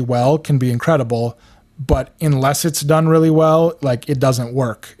done really well, can be incredible. But unless it's done really well, like, it doesn't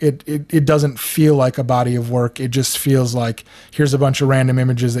work. It doesn't feel like a body of work. It just feels like here's a bunch of random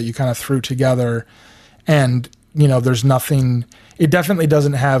images that you kind of threw together. And, there's nothing, it definitely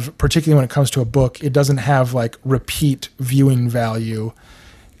doesn't have, particularly when it comes to a book, it doesn't have like repeat viewing value.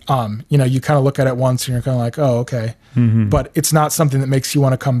 You kind of look at it once and you're kind of like, oh, okay. Mm-hmm. But it's not something that makes you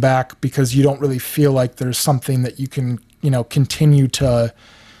want to come back, because you don't really feel like there's something that you can, continue to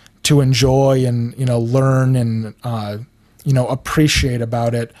enjoy and, learn and, appreciate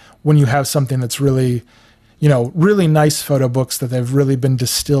about it when you have something that's really, really nice photo books that they've really been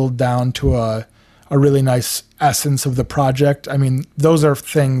distilled down to a really nice essence of the project. I mean, those are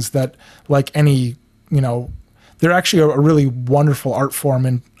things that, like any, they're actually a really wonderful art form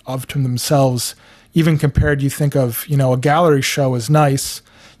in of to themselves. Even compared, you think of, a gallery show is nice.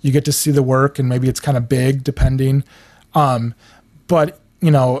 You get to see the work, and maybe it's kind of big depending. But,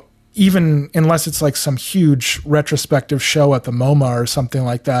 even unless it's like some huge retrospective show at the MoMA or something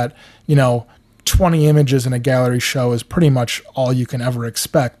like that, 20 images in a gallery show is pretty much all you can ever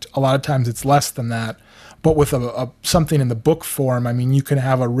expect. A lot of times it's less than that. But with something in the book form, I mean, you can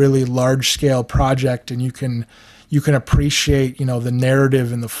have a really large scale project, and you can appreciate, the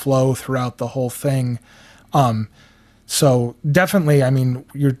narrative and the flow throughout the whole thing. So definitely, I mean,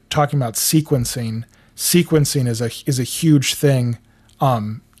 you're talking about sequencing. Sequencing is a huge thing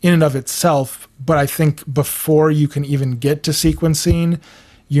in and of itself. But I think before you can even get to sequencing,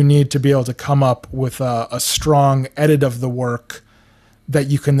 you need to be able to come up with a strong edit of the work that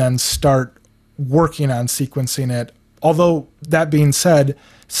you can then start working on sequencing it. Although, that being said,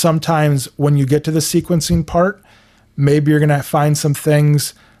 sometimes when you get to the sequencing part, maybe you're going to find some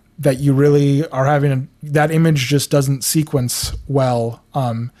things that you really are having that image just doesn't sequence well.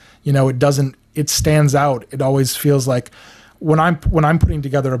 It stands out. It always feels like when I'm putting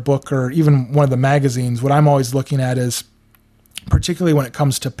together a book, or even one of the magazines, what I'm always looking at is, particularly when it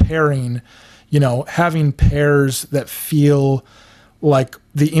comes to pairing, having pairs that feel like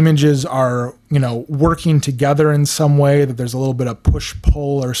the images are, working together in some way, that there's a little bit of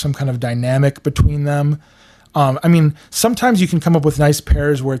push-pull or some kind of dynamic between them. I mean, sometimes you can come up with nice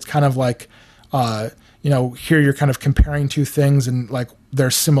pairs where it's kind of like, here you're kind of comparing two things and like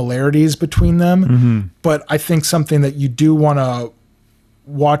there's similarities between them. Mm-hmm. But I think something that you do want to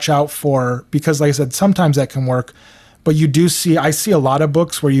watch out for, because like I said, sometimes that can work, but I see a lot of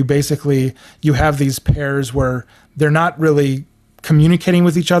books where you have these pairs where they're not really communicating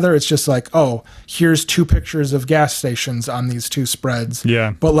with each other. It's just like, oh, here's two pictures of gas stations on these two spreads.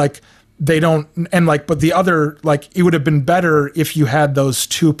 Yeah. But like, they don't, and like, but the other, like, it would have been better if you had those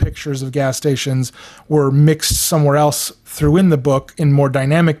two pictures of gas stations were mixed somewhere else through in the book in more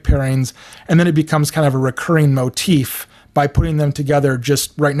dynamic pairings, and then it becomes kind of a recurring motif. By putting them together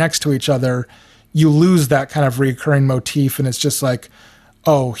just right next to each other, you lose that kind of recurring motif, and it's just like,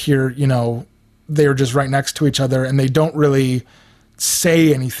 oh, here, they're just right next to each other, and they don't really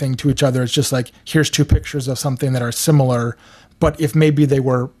say anything to each other. It's just like, here's two pictures of something that are similar, but if maybe they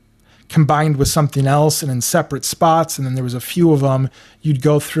were combined with something else and in separate spots, and then there was a few of them, you'd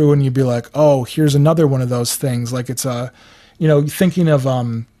go through and you'd be like, oh, here's another one of those things. Like, it's thinking of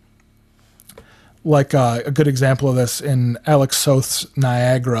a good example of this in Alex Soth's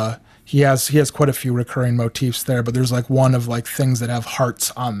Niagara. He has quite a few recurring motifs there, but there's like one of like things that have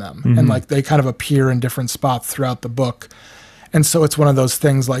hearts on them, mm-hmm. and like they kind of appear in different spots throughout the book. And so it's one of those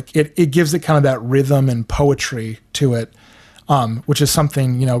things, like it gives it kind of that rhythm and poetry to it. Which is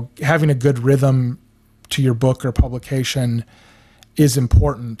something, having a good rhythm to your book or publication is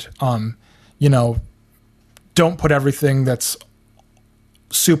important. Don't put everything that's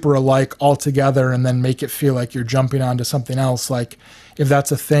super alike all together and then make it feel like you're jumping onto something else. Like, if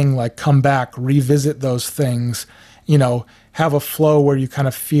that's a thing, like, come back, revisit those things, have a flow where you kind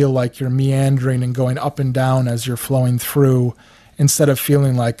of feel like you're meandering and going up and down as you're flowing through, instead of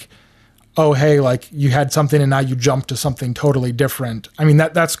feeling like, oh, hey, like you had something and now you jump to something totally different. I mean,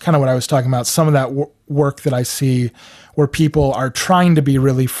 that's kind of what I was talking about. Some of that work that I see where people are trying to be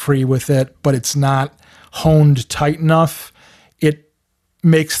really free with it, but it's not honed tight enough. It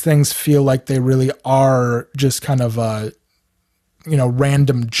makes things feel like they really are just kind of,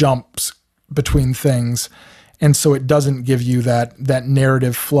 random jumps between things. And so it doesn't give you that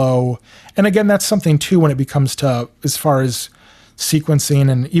narrative flow. And again, that's something too, when it becomes to, as far as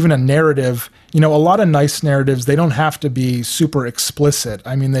sequencing and even a narrative, a lot of nice narratives, they don't have to be super explicit.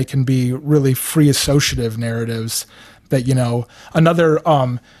 I mean, they can be really free associative narratives, that, another,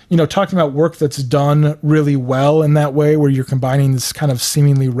 talking about work that's done really well in that way, where you're combining this kind of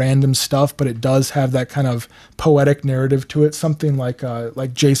seemingly random stuff, but it does have that kind of poetic narrative to it. Something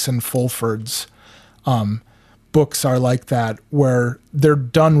like Jason Fulford's books are like that, where they're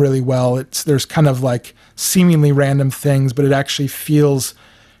done really well. There's kind of like seemingly random things, but it actually feels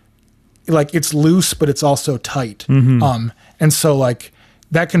like it's loose, but it's also tight. And so like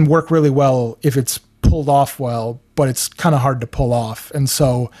that can work really well if it's pulled off well, but it's kind of hard to pull off. And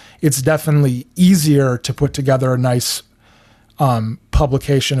so it's definitely easier to put together a nice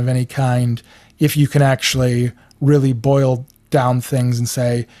publication of any kind if you can actually really boil down things and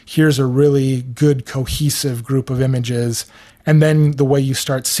say, here's a really good cohesive group of images. And then the way you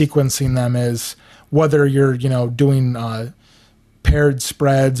start sequencing them is whether you're, doing paired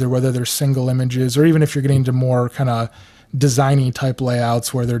spreads or whether they're single images, or even if you're getting into more kind of designy type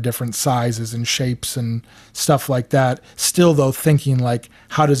layouts where they're different sizes and shapes and stuff like that. Still though, thinking like,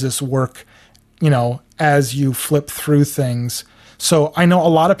 how does this work, as you flip through things? So I know a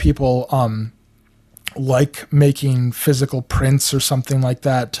lot of people like making physical prints or something like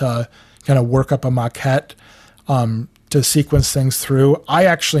that to kind of work up a maquette to sequence things through. I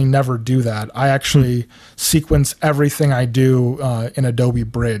actually never do that. I actually sequence everything I do in Adobe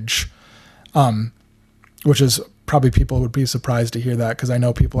Bridge, which is probably, people would be surprised to hear that, because I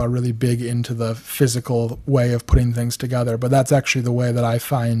know people are really big into the physical way of putting things together. But that's actually the way that I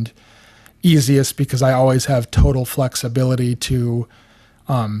find easiest, because I always have total flexibility to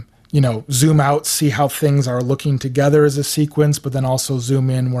zoom out, see how things are looking together as a sequence, but then also zoom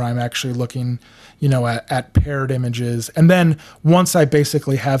in where I'm actually looking, at paired images. And then once I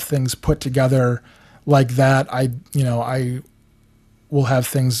basically have things put together like that, I will have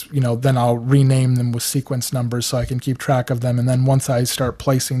things, then I'll rename them with sequence numbers so I can keep track of them. And then once I start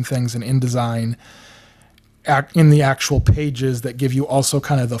placing things in InDesign in the actual pages that give you also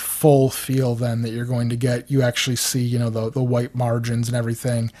kind of the full feel then that you're going to get, you actually see, the white margins and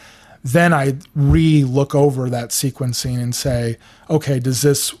everything. Then I re-look over that sequencing and say, okay, does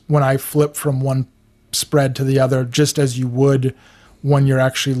this, when I flip from one spread to the other, just as you would when you're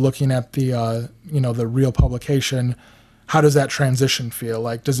actually looking at the, the real publication, how does that transition feel?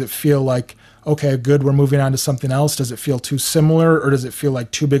 Like, does it feel like, okay, good, we're moving on to something else? Does it feel too similar, or does it feel like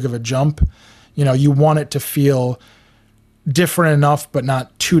too big of a jump? You want it to feel different enough, but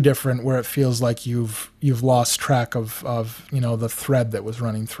not too different where it feels like you've lost track of the thread that was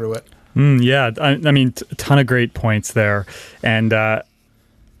running through it. Yeah, I mean, a ton of great points there. And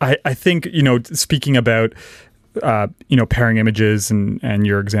I think, speaking about pairing images and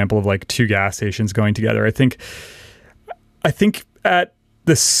your example of like two gas stations going together, I think at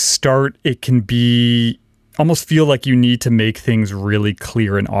the start it can be almost feel like you need to make things really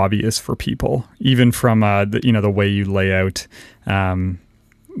clear and obvious for people, even from the way you lay out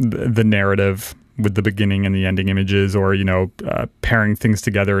the narrative with the beginning and the ending images, or pairing things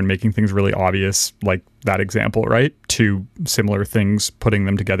together and making things really obvious, like that example, right? Two similar things, putting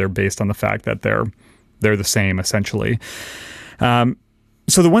them together based on the fact that they're the same essentially. So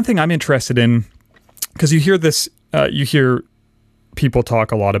the one thing I'm interested in, because you hear people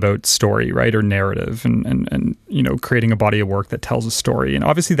talk a lot about story, right, or narrative, and creating a body of work that tells a story, and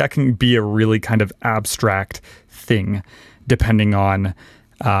obviously that can be a really kind of abstract thing depending on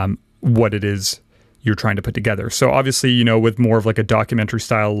what it is you're trying to put together. So obviously, with more of like a documentary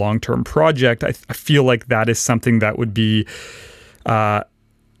style long-term project, I feel like that is something that would be not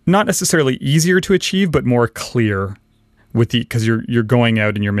necessarily easier to achieve, but more clear because you're going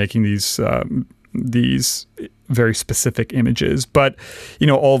out and you're making these very specific images. But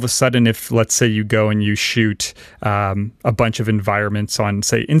all of a sudden, if let's say you go and you shoot a bunch of environments on,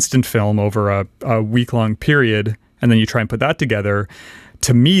 say, instant film over a week-long period, and then you try and put that together,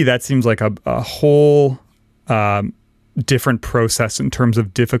 to me that seems like a whole different process in terms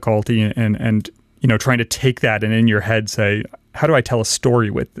of difficulty and trying to take that and in your head say, how do I tell a story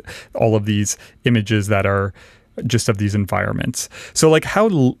with all of these images that are just of these environments? So like how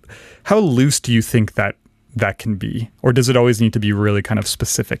loose do you think that can be, or does it always need to be really kind of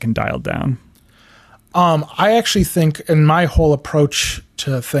specific and dialed down? I actually think, in my whole approach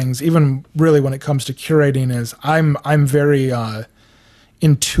to things, even really when it comes to curating, is I'm very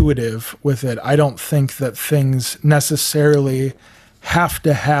intuitive with it. I don't think that things necessarily have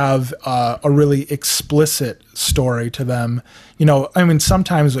to have a really explicit story to them.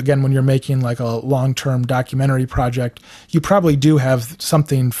 Sometimes, again, when you're making like a long-term documentary project, you probably do have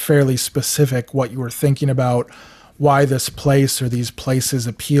something fairly specific, what you were thinking about, why this place or these places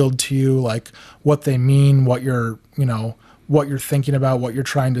appealed to you, like what they mean, what you're thinking about, what you're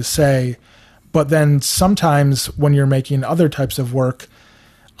trying to say. But then sometimes when you're making other types of work,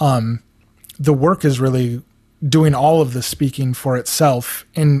 the work is really doing all of the speaking for itself.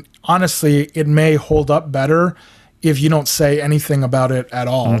 And honestly, it may hold up better if you don't say anything about it at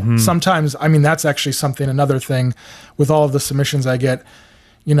all. Sometimes, I mean, that's actually another thing with all of the submissions I get,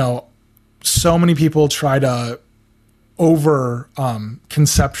 so many people try to over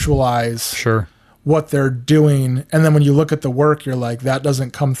conceptualize what they're doing. And then when you look at the work, you're like, that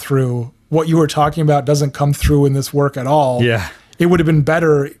doesn't come through. What you were talking about doesn't come through in this work at all. Yeah. It would have been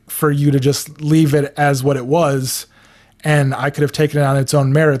better for you to just leave it as what it was, and I could have taken it on its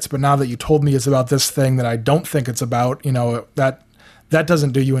own merits. But now that you told me it's about this thing that I don't think it's about, that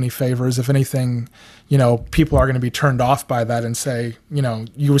doesn't do you any favors. If anything, people are going to be turned off by that and say,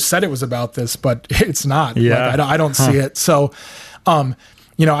 you said it was about this, but it's not. Yeah. Like, I don't see it. So,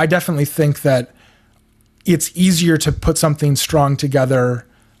 I definitely think that it's easier to put something strong together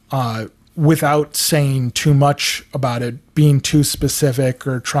without saying too much about it, being too specific,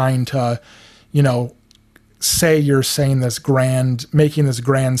 or trying to, say you're saying making this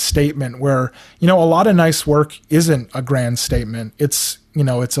grand statement where, a lot of nice work isn't a grand statement. It's,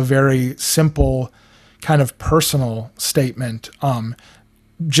 it's a very simple kind of personal statement,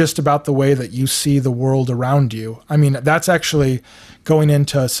 just about the way that you see the world around you. I mean, that's actually going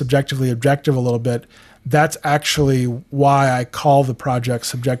into subjectively objective a little bit. That's actually why I call the project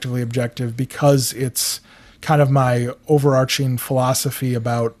subjectively objective, because it's kind of my overarching philosophy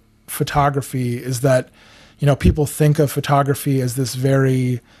about photography is that, people think of photography as this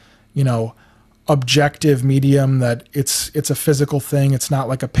very, objective medium, that it's a physical thing. It's not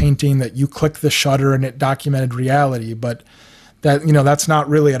like a painting that you click the shutter and it documented reality, but that, that's not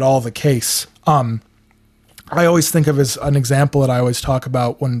really at all the case. I always think of as an example that I always talk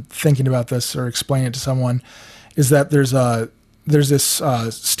about when thinking about this or explaining it to someone is that there's this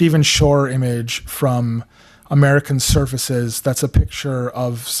Stephen Shore image from American Surfaces that's a picture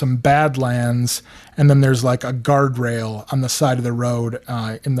of some badlands, and then there's like a guardrail on the side of the road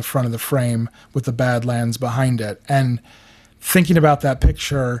in the front of the frame with the badlands behind it. And thinking about that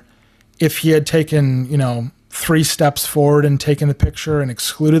picture, if he had taken, 3 steps forward and taken the picture and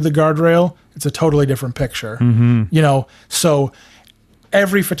excluded the guardrail, it's a totally different picture. So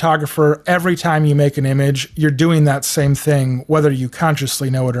every photographer, every time you make an image, you're doing that same thing, whether you consciously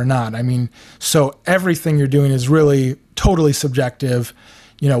know it or not. I mean, so everything you're doing is really totally subjective.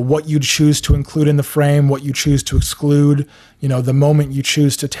 What you choose to include in the frame, what you choose to exclude, the moment you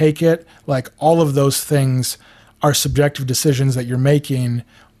choose to take it, like all of those things are subjective decisions that you're making,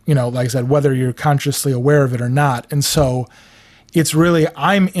 like I said, whether you're consciously aware of it or not. And so it's really,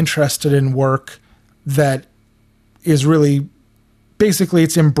 I'm interested in work that is really, basically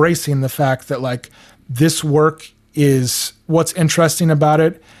it's embracing the fact that like this work is, what's interesting about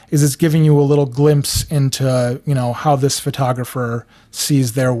it is it's giving you a little glimpse into, how this photographer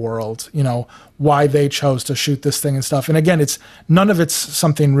sees their world, why they chose to shoot this thing and stuff. And again, none of it's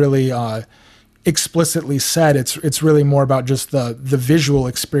something really, explicitly said. It's really more about just the visual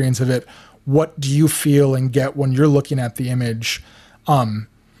experience of it. What do you feel and get when you're looking at the image?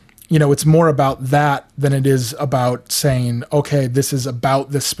 It's more about that than it is about saying, okay, this is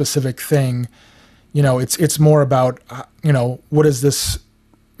about this specific thing. It's more about, what does this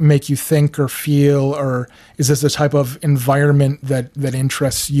make you think or feel, or is this a type of environment that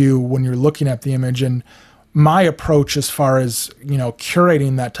interests you when you're looking at the image? And my approach as far as,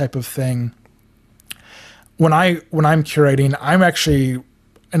 curating that type of thing, when I'm curating, I'm actually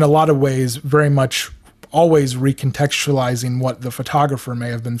in a lot of ways very much always recontextualizing what the photographer may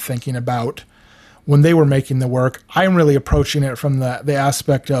have been thinking about when they were making the work. I'm really approaching it from the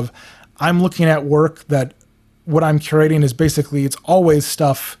aspect of, I'm looking at work that what I'm curating is basically, it's always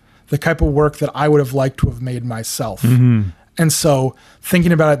stuff, the type of work that I would have liked to have made myself. And so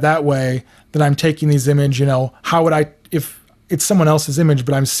thinking about it that way, that I'm taking these images, how would I, if it's someone else's image,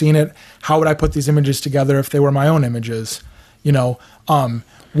 but I'm seeing it, how would I put these images together if they were my own images?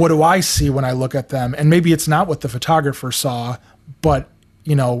 What do I see when I look at them? And maybe it's not what the photographer saw, but,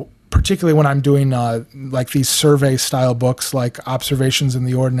 particularly when I'm doing like these survey style books, like Observations in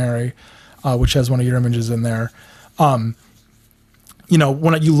the Ordinary, which has one of your images in there. When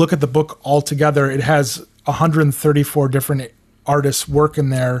you look at the book altogether, it has 134 different artists' work in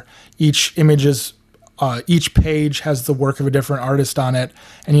there. Each page has the work of a different artist on it,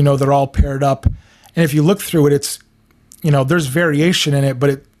 and they're all paired up. And if you look through it, it's there's variation in it,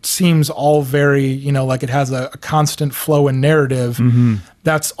 but it seems all very like it has a constant flow and narrative.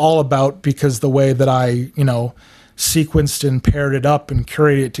 That's all about because the way that I sequenced and paired it up and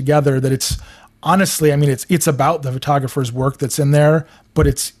curated it together, that it's honestly, it's about the photographer's work that's in there, but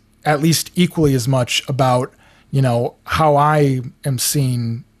it's at least equally as much about, how I am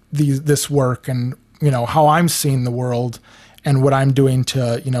seeing this work and, how I'm seeing the world and what I'm doing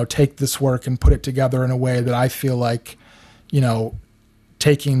to, take this work and put it together in a way that I feel like,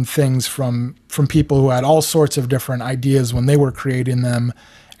 taking things from people who had all sorts of different ideas when they were creating them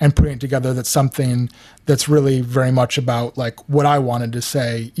and putting it together, that's something that's really very much about like what I wanted to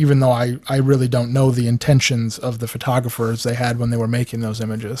say, even though I really don't know the intentions of the photographers they had when they were making those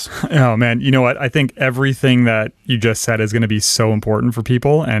images. Oh man, you know what? I think everything that you just said is going to be so important for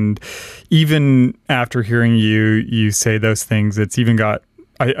people. And even after hearing you say those things, it's even got,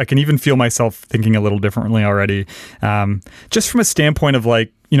 I can even feel myself thinking a little differently already. Just from a standpoint of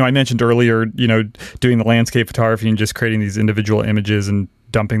like, I mentioned earlier, doing the landscape photography and just creating these individual images and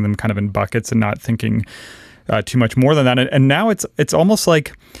dumping them kind of in buckets and not thinking too much more than that. And now it's almost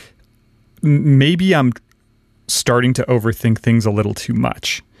like maybe I'm starting to overthink things a little too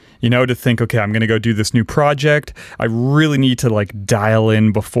much. To think, okay, I'm going to go do this new project. I really need to like dial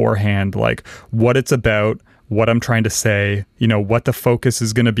in beforehand, like what it's about, what I'm trying to say, what the focus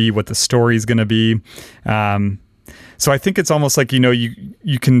is going to be, what the story is going to be. So I think it's almost like,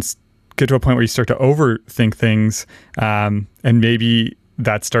 you can get to a point where you start to overthink things, and maybe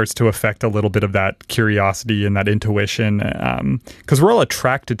that starts to affect a little bit of that curiosity and that intuition, because we're all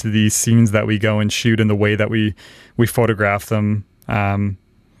attracted to these scenes that we go and shoot and the way that we photograph them,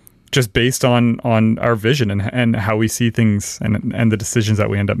 just based on our vision and how we see things and the decisions that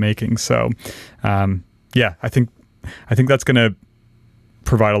we end up making. So yeah, I think that's going to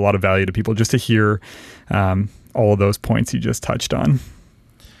provide a lot of value to people just to hear all of those points you just touched on.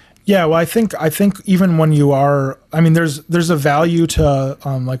 Yeah, well, I think even when you are, there's a value to,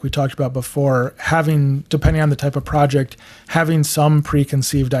 like we talked about before, having, depending on the type of project, having some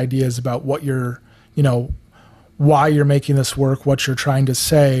preconceived ideas about what you're, why you're making this work, what you're trying to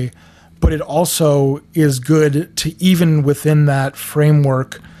say. But it also is good to, even within that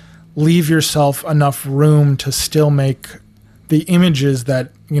framework, leave yourself enough room to still make the images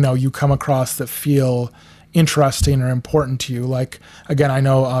that, you come across that feel interesting or important to you. Like, again, I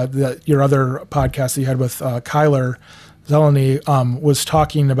know that your other podcast that you had with Kyler Zeleny was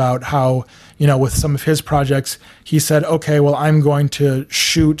talking about how, with some of his projects, he said, okay, well, I'm going to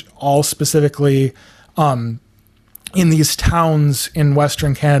shoot all specifically in these towns in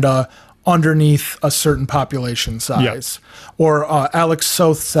Western Canada underneath a certain population size. Yeah. Or Alex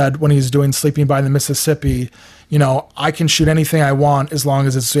Soth said when he's doing Sleeping by the Mississippi, I can shoot anything I want as long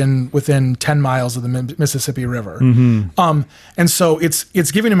as it's within 10 miles of the Mississippi River. Mm-hmm. And so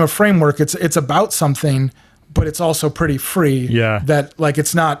it's giving him a framework. It's about something, but it's also pretty free. Yeah. That like,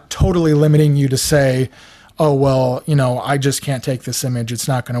 it's not totally limiting you to say, oh, well, I just can't take this image. It's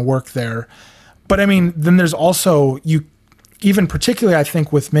not going to work there. But then there's also, even particularly, I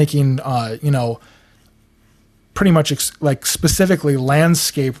think, with making, pretty much like specifically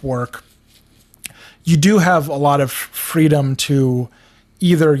landscape work, you do have a lot of freedom to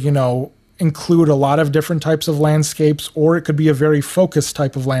either, include a lot of different types of landscapes, or it could be a very focused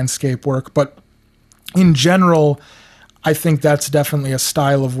type of landscape work. But in general, I think that's definitely a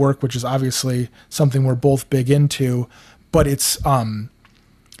style of work, which is obviously something we're both big into, but it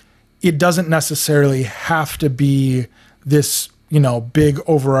doesn't necessarily have to be this, big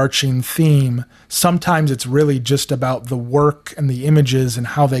overarching theme. Sometimes it's really just about the work and the images and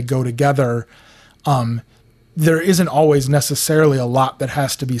how they go together. There isn't always necessarily a lot that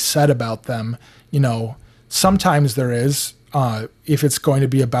has to be said about them. Sometimes there is, if it's going to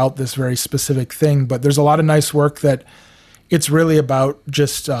be about this very specific thing, but there's a lot of nice work that it's really about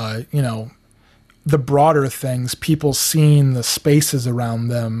just, the broader things, people seeing the spaces around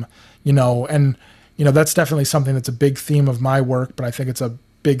them, and, that's definitely something that's a big theme of my work, but I think it's a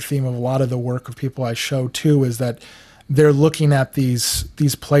big theme of a lot of the work of people I show too, is that they're looking at these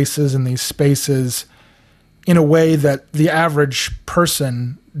places and these spaces in a way that the average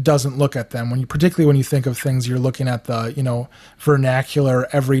person doesn't look at them. Particularly when you think of things, you're looking at the, vernacular,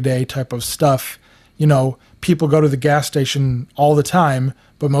 everyday type of stuff. People go to the gas station all the time,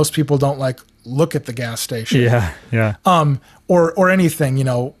 but most people don't look at the gas station. Yeah. Yeah. Or anything,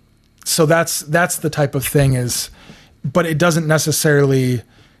 so that's the type of thing but it doesn't necessarily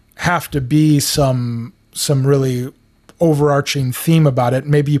have to be some really overarching theme about it.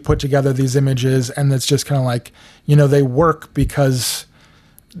 Maybe you put together these images and it's just kind of like, they work because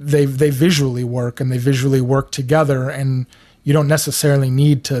they visually work and they visually work together, and you don't necessarily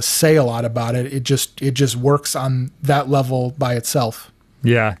need to say a lot about it. It just works on that level by itself.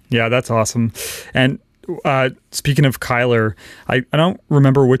 Yeah. Yeah. That's awesome. And speaking of Kyler, I don't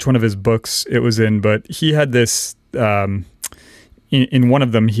remember which one of his books it was in, but he had this, in one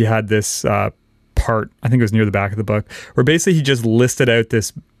of them, he had this part, I think it was near the back of the book, where basically he just listed out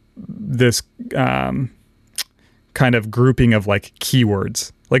this kind of grouping of like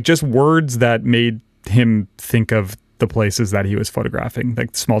keywords, like just words that made him think of the places that he was photographing,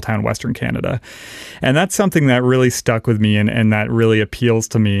 like small town Western Canada. And that's something that really stuck with me and that really appeals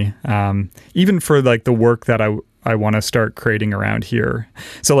to me, even for like the work that I want to start creating around here.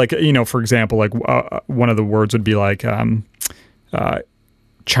 So like, for example, like one of the words would be like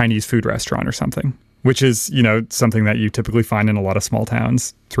Chinese food restaurant or something, which is, something that you typically find in a lot of small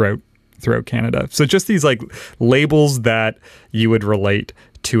towns throughout Canada. So just these like labels that you would relate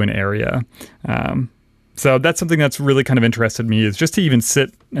to an area. So that's something that's really kind of interested me, is just to even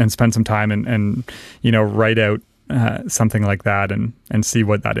sit and spend some time and write out something like that and see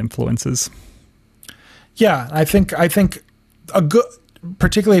what that influences. Yeah, I think a good,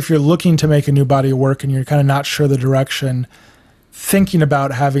 particularly if you're looking to make a new body of work and you're kind of not sure the direction, thinking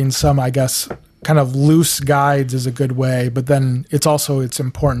about having some, I guess, kind of loose guides is a good way. But then it's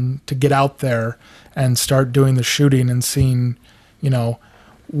important to get out there and start doing the shooting and seeing,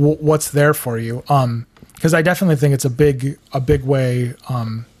 what's there for you. Because I definitely think it's a big way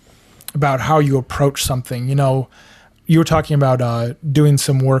about how you approach something. You were talking about doing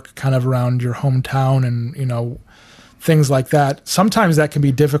some work kind of around your hometown and, things like that. Sometimes that can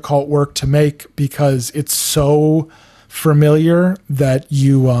be difficult work to make because it's so familiar that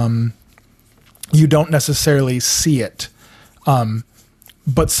you don't necessarily see it.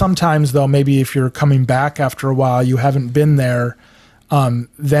 But sometimes, though, maybe if you're coming back after a while, you haven't been there,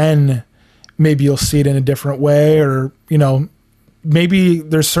 then maybe you'll see it in a different way, or, maybe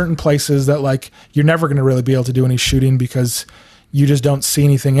there's certain places that like you're never going to really be able to do any shooting because you just don't see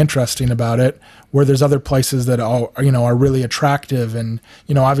anything interesting about it, where there's other places that are really attractive. And,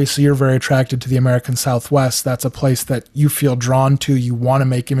 obviously you're very attracted to the American Southwest. That's a place that you feel drawn to. You want to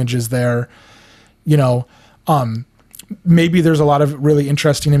make images there. Maybe there's a lot of really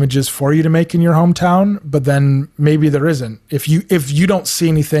interesting images for you to make in your hometown, but then maybe there isn't. If you don't see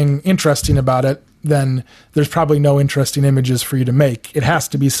anything interesting about it, then there's probably no interesting images for you to make. It has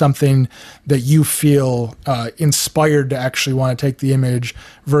to be something that you feel inspired to actually want to take the image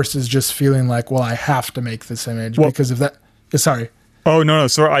versus just feeling like, well, I have to make this image because of that. Sorry. Oh, no.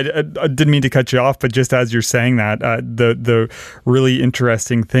 Sorry. I didn't mean to cut you off, but just as you're saying that, the really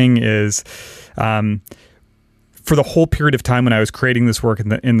interesting thing is, for the whole period of time when I was creating this work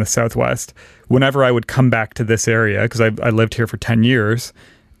in the Southwest, whenever I would come back to this area, because I lived here for 10 years,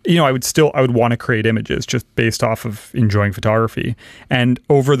 I would want to create images just based off of enjoying photography. And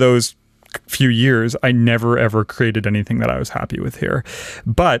over those few years, I never ever created anything that I was happy with here.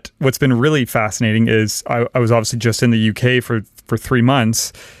 But what's been really fascinating is I was obviously just in the UK for 3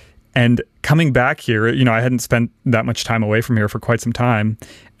 months, and coming back here, I hadn't spent that much time away from here for quite some time.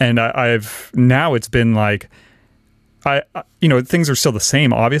 And now it's been like, things are still the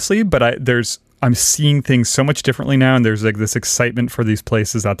same, obviously, but I'm seeing things so much differently now, and there's like this excitement for these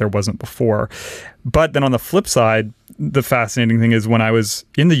places that there wasn't before. But then on the flip side, the fascinating thing is when I was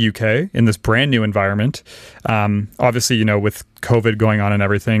in the UK in this brand new environment, obviously, with COVID going on and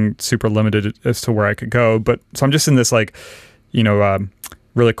everything, super limited as to where I could go. But so I'm just in this like,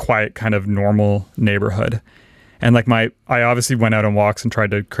 really quiet kind of normal neighborhood. And like I obviously went out on walks and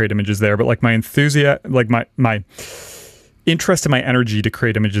tried to create images there, but like my enthusiasm, like my interest and my energy to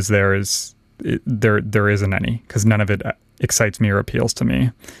create images there there isn't any, because none of it excites me or appeals to me.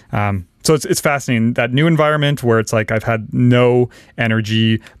 So it's fascinating, that new environment where it's like I've had no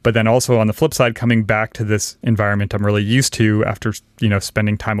energy, but then also on the flip side, coming back to this environment I'm really used to after,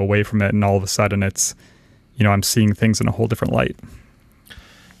 spending time away from it. And all of a sudden it's, I'm seeing things in a whole different light.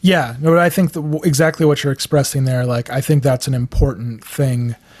 Yeah, no, but I think exactly what you're expressing there, like, I think that's an important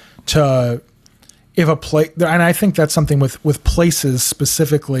thing to, if a place, and I think that's something with places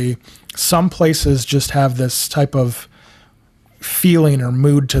specifically. Some places just have this type of feeling or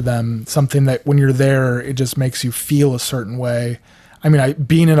mood to them, something that when you're there, it just makes you feel a certain way. I mean,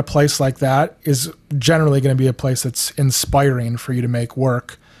 being in a place like that is generally going to be a place that's inspiring for you to make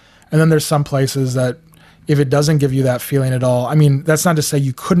work. And then there's some places that, if it doesn't give you that feeling at all, I mean, that's not to say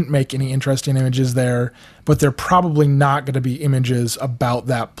you couldn't make any interesting images there, but they're probably not going to be images about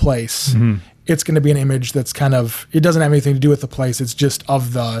that place. Mm-hmm. It's going to be an image that's kind of, it doesn't have anything to do with the place. It's just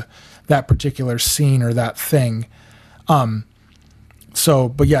of that particular scene or that thing. But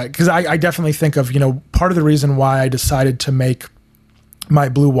yeah, because I definitely think of, part of the reason why I decided to make my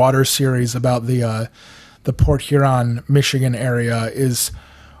Blue Water series about the Port Huron, Michigan area is,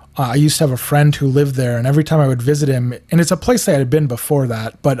 I used to have a friend who lived there, and every time I would visit him, and it's a place that I had been before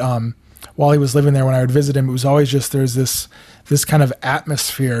that, but while he was living there, when I would visit him, it was always just there's this kind of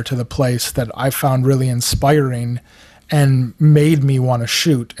atmosphere to the place that I found really inspiring and made me want to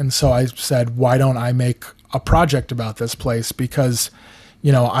shoot. And so I said, why don't I make a project about this place? Because,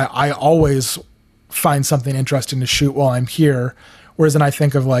 I always find something interesting to shoot while I'm here. Whereas then I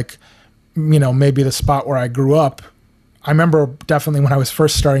think of like, maybe the spot where I grew up. I remember definitely when I was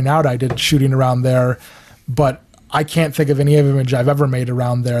first starting out, I did shooting around there, but I can't think of any image I've ever made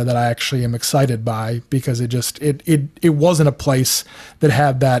around there that I actually am excited by, because it wasn't a place that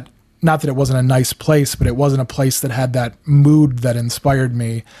had that, not that it wasn't a nice place, but it wasn't a place that had that mood that inspired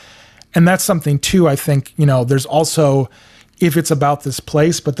me. And that's something too, I think, there's also, if it's about this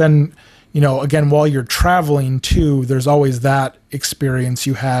place, but then, again, while you're traveling too, there's always that experience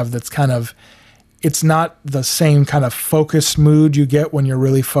you have that's kind of, it's not the same kind of focused mood you get when you're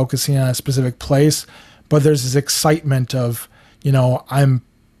really focusing on a specific place, but there's this excitement of,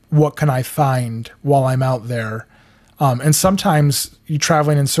 what can I find while I'm out there? And sometimes you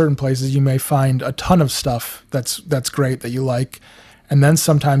traveling in certain places, you may find a ton of stuff that's great that you like. And then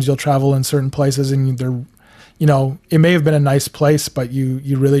sometimes you'll travel in certain places and it may have been a nice place, but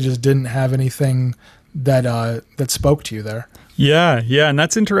you really just didn't have anything that spoke to you there. Yeah. And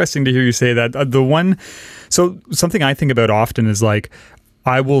that's interesting to hear you say that. So something I think about often is like,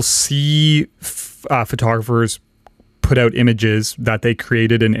 I will see photographers put out images that they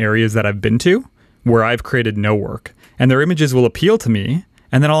created in areas that I've been to where I've created no work, and their images will appeal to me.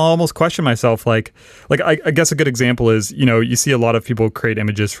 And then I'll almost question myself, like I guess a good example is, you see a lot of people create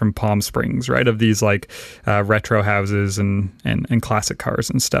images from Palm Springs, right? Of these like retro houses and classic cars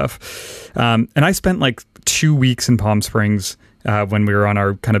and stuff. And I spent like 2 weeks in Palm Springs when we were on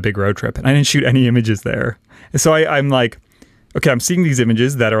our kind of big road trip, and I didn't shoot any images there. So I'm like, okay, I'm seeing these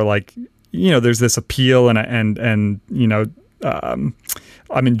images that are like, there's this appeal and I'm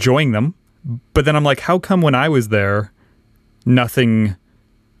enjoying them. But then I'm like, how come when I was there, nothing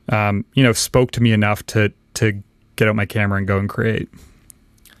spoke to me enough to get out my camera and go and create?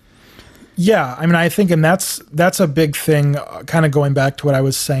 Yeah, I think, and that's a big thing, kind of going back to what I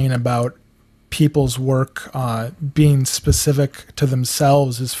was saying about people's work being specific to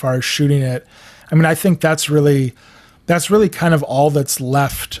themselves as far as shooting it. I think that's really kind of all that's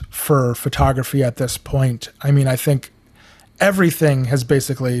left for photography at this point. I think everything has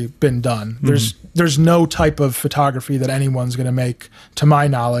basically been done. There's no type of photography that anyone's going to make, to my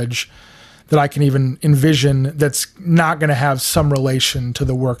knowledge, that I can even envision that's not going to have some relation to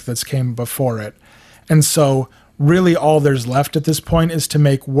the work that's came before it. And so really all there's left at this point is to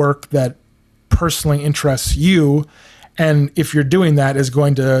make work that personally interests you. And if you're doing that, is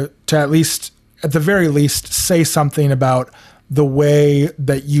going to at the very least say something about the way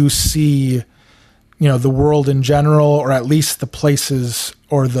that you see the world in general, or at least the places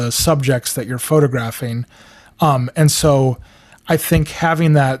or the subjects that you're photographing. And so I think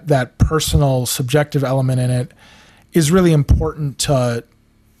having that personal subjective element in it is really important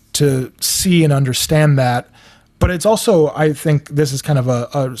to see and understand that. But it's also, I think this is kind of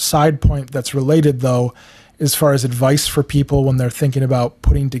a side point that's related though, as far as advice for people when they're thinking about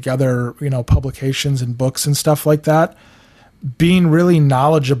putting together, publications and books and stuff like that. Being really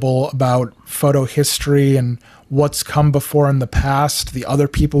knowledgeable about photo history and what's come before in the past, the other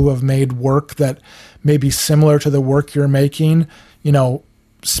people who have made work that may be similar to the work you're making,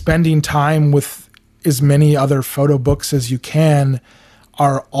 spending time with as many other photo books as you can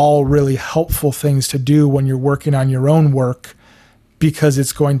are all really helpful things to do when you're working on your own work, because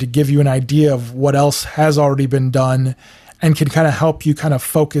it's going to give you an idea of what else has already been done and can kind of help you kind of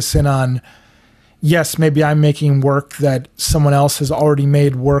focus in on, yes, maybe I'm making work that someone else has already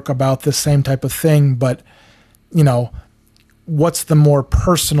made work about the same type of thing, but, what's the more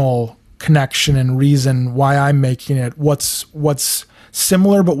personal connection and reason why I'm making it? What's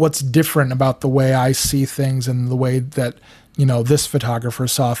similar, but what's different about the way I see things and the way that, this photographer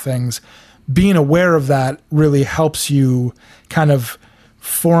saw things? Being aware of that really helps you kind of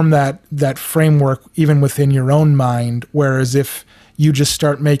form that framework even within your own mind. Whereas if you just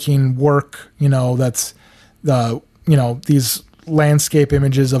start making work, that's these landscape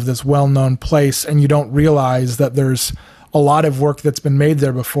images of this well-known place, and you don't realize that there's a lot of work that's been made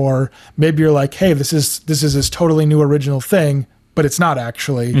there before. Maybe you're like, hey, this is this totally new original thing, but it's not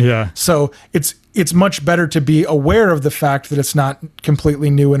actually. Yeah. So it's much better to be aware of the fact that it's not completely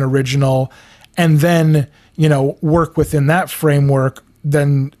new and original, and then, work within that framework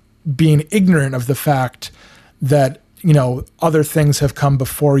than being ignorant of the fact that, other things have come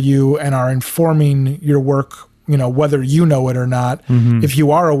before you and are informing your work, whether you know it or not. Mm-hmm. If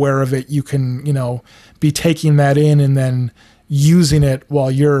you are aware of it, you can, be taking that in and then, using it while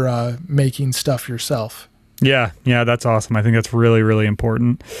you're making stuff yourself. Yeah, that's awesome. I think that's really, really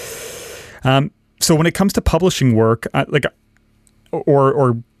important. So when it comes to publishing work,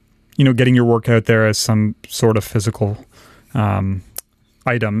 or getting your work out there as some sort of physical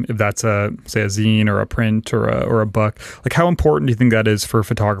item, if that's say a zine or a print or a book, like how important do you think that is for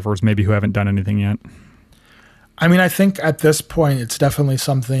photographers maybe who haven't done anything yet? I mean, I think at this point it's definitely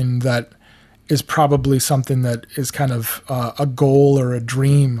something that is probably something that is kind of a goal or a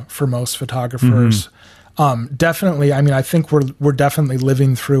dream for most photographers. Definitely. I mean, I think we're definitely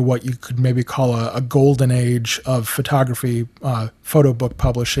living through what you could maybe call a golden age of photography, photo book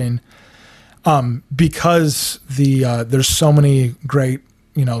publishing, because there's so many great,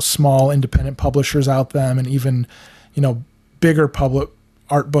 small independent publishers out there, and even, bigger public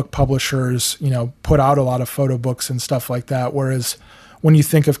art book publishers, put out a lot of photo books and stuff like that. Whereas when you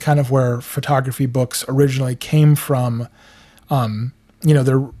think of kind of where photography books originally came from,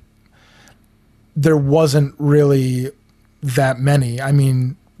 there wasn't really that many. I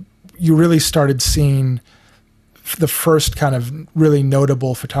mean, you really started seeing the first kind of really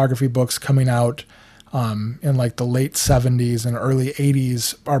notable photography books coming out in like the late 70s and early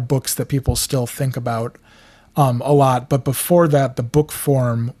 80s are books that people still think about a lot. But before that, the book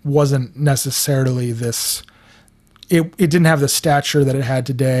form wasn't necessarily this. It didn't have the stature that it had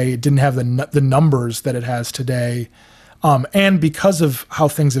today. It didn't have the numbers that it has today. And because of how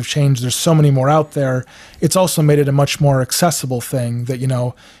things have changed, there's so many more out there. It's also made it a much more accessible thing that,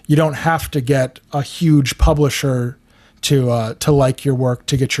 you don't have to get a huge publisher to like your work,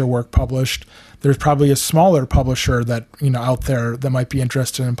 to get your work published. There's probably a smaller publisher that, out there that might be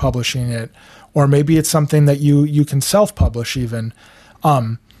interested in publishing it. Or maybe it's something that you can self-publish even.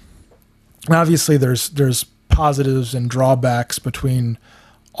 Obviously there's positives and drawbacks between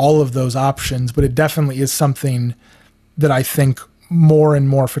all of those options, but it definitely is something that I think more and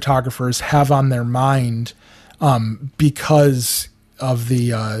more photographers have on their mind, because of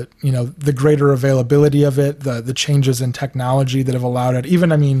the greater availability of it, the changes in technology that have allowed it.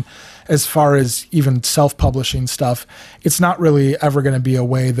 Even, I mean, as far as even self-publishing stuff, it's not really ever going to be a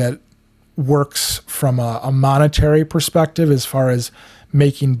way that works from a monetary perspective as far as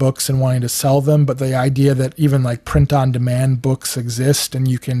making books and wanting to sell them. But the idea that even like print-on-demand books exist and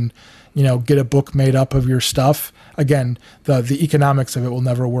you can, get a book made up of your stuff. Again, the economics of it will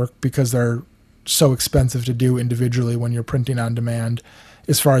never work because they're so expensive to do individually when you're printing on demand,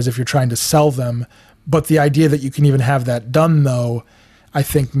 as far as if you're trying to sell them. But the idea that you can even have that done, though, I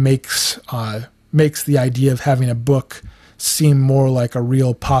think makes the idea of having a book seem more like a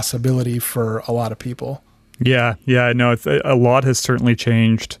real possibility for a lot of people. Yeah, no, a lot has certainly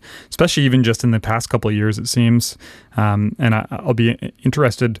changed, especially even just in the past couple of years, it seems. And I'll be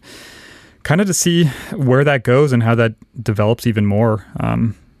interested kind of to see where that goes and how that develops even more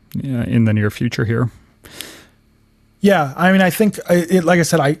in the near future here. Yeah, I mean, I think, like I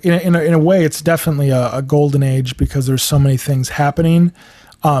said, in a way, it's definitely a golden age because there's so many things happening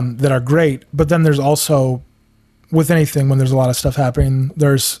that are great. But then there's also, with anything, when there's a lot of stuff happening,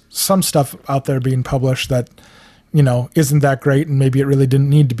 there's some stuff out there being published that, isn't that great, and maybe it really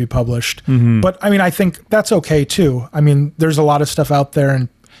didn't need to be published. Mm-hmm. But I mean, I think that's okay too. I mean, there's a lot of stuff out there, and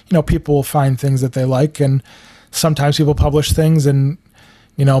people will find things that they like, and sometimes people publish things and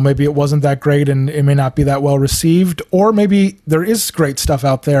maybe it wasn't that great and it may not be that well received, or maybe there is great stuff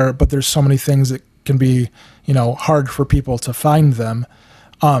out there, but there's so many things that can be, hard for people to find them.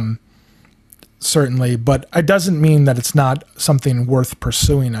 Certainly, but it doesn't mean that it's not something worth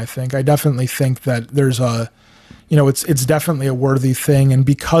pursuing. I definitely think that there's it's definitely a worthy thing. And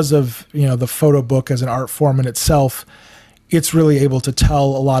because of, the photo book as an art form in itself, it's really able to tell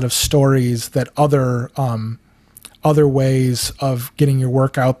a lot of stories that other ways of getting your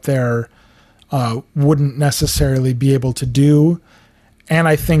work out there wouldn't necessarily be able to do. And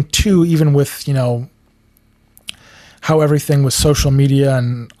I think too, even with, how everything with social media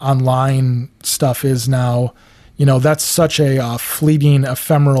and online stuff is now, that's such a fleeting,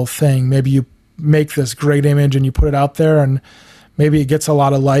 ephemeral thing. Maybe you make this great image and you put it out there and maybe it gets a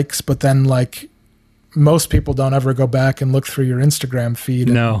lot of likes, but then like most people don't ever go back and look through your Instagram feed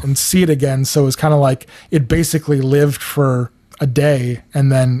and see it again. So it's kind of like it basically lived for a day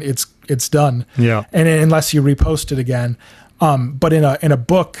and then it's done. Yeah. And unless you repost it again. But in a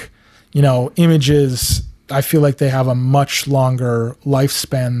book, images, I feel like they have a much longer lifespan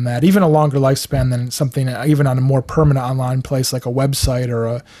than that, even a longer lifespan than something, even on a more permanent online place like a website or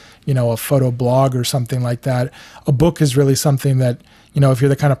a photo blog or something like that. A book is really something that, if you're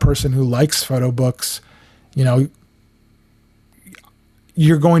the kind of person who likes photo books, you're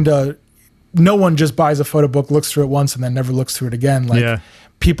going to no one just buys a photo book, looks through it once, and then never looks through it again. Like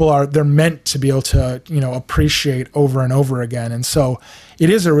they're meant to be able to, appreciate over and over again. And so it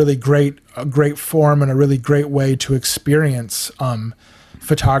is a great form and a really great way to experience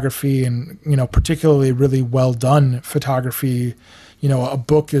photography, and, particularly really well done photography. A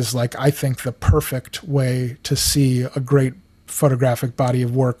book is like, I think, the perfect way to see a great photographic body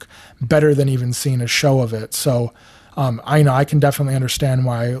of work, better than even seeing a show of it. So I can definitely understand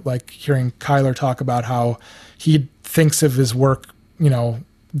why, like hearing Kyler talk about how he thinks of his work,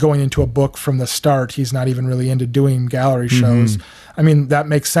 going into a book from the start. He's not even really into doing gallery shows. I mean, that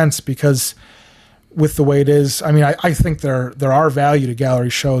makes sense because with the way it is, I mean, I think there are value to gallery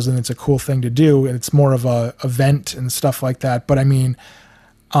shows, and it's a cool thing to do, and it's more of a event and stuff like that. But I mean,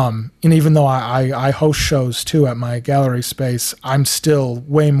 and even though I host shows too at my gallery space, I'm still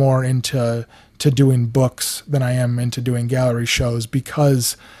way more into doing books than I am into doing gallery shows,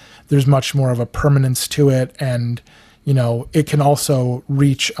 because there's much more of a permanence to it, and it can also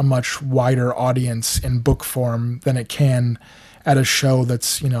reach a much wider audience in book form than it can at a show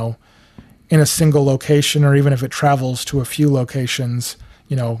that's in a single location, or even if it travels to a few locations.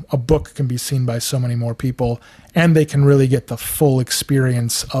 A book can be seen by so many more people, and they can really get the full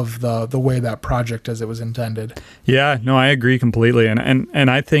experience of the way that project as it was intended. Yeah, no, I agree completely. And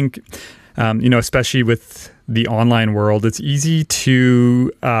I think, especially with the online world, it's easy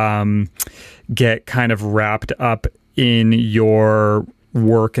to get kind of wrapped up in your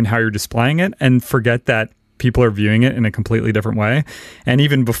work and how you're displaying it, and forget that people are viewing it in a completely different way. And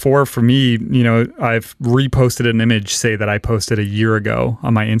even before, for me, I've reposted an image, say, that I posted a year ago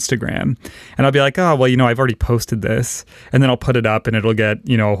on my Instagram, and I'll be like, oh, well, I've already posted this, and then I'll put it up and it'll get,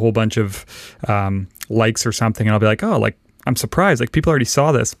 a whole bunch of likes or something, and I'll be like, oh, like, I'm surprised, like, people already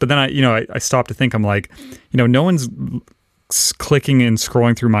saw this. But then I stopped to think, I'm like, no one's clicking and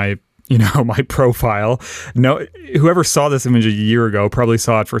scrolling through my my profile. No, whoever saw this image a year ago probably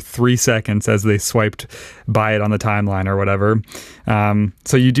saw it for 3 seconds as they swiped by it on the timeline or whatever.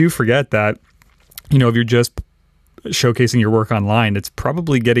 So you do forget that, if you're just showcasing your work online, it's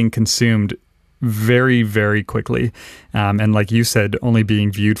probably getting consumed very, very quickly. And like you said, only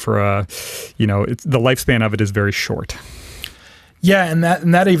being viewed for the lifespan of it is very short. Yeah, and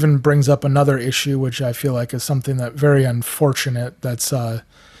that even brings up another issue, which I feel like is something that very unfortunate that's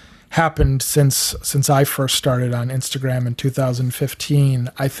happened since I first started on Instagram in 2015.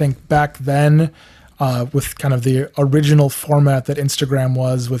 I think back then, with kind of the original format that Instagram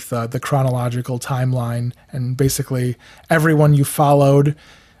was, with the chronological timeline, and basically everyone you followed,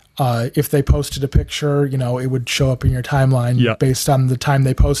 if they posted a picture, it would show up in your timeline based on the time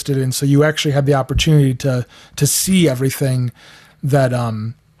they posted. And so you actually had the opportunity to see everything that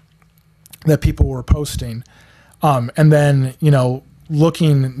people were posting. And then,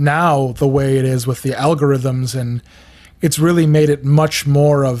 looking now the way it is with the algorithms, and it's really made it much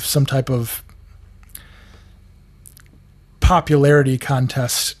more of some type of popularity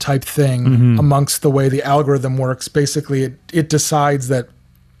contest type thing amongst the way the algorithm works. Basically, it decides that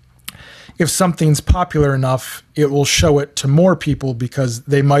if something's popular enough, it will show it to more people because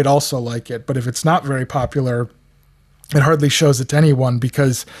they might also like it. But if it's not very popular, it hardly shows it to anyone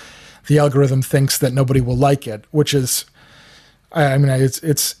because the algorithm thinks that nobody will like it, which is, I mean,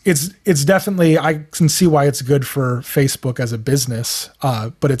 it's definitely, I can see why it's good for Facebook as a business,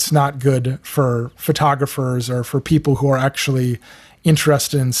 but it's not good for photographers or for people who are actually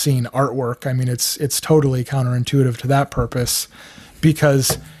interested in seeing artwork. I mean, it's totally counterintuitive to that purpose,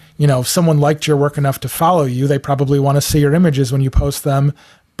 because, if someone liked your work enough to follow you, they probably want to see your images when you post them,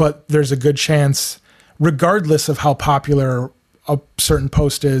 but there's a good chance, regardless of how popular a certain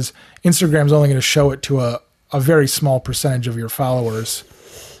post is, Instagram's only going to show it to a very small percentage of your followers.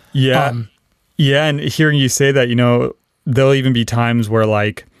 Yeah. And hearing you say that, there'll even be times where,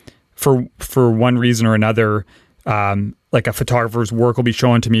 like, for one reason or another, like a photographer's work will be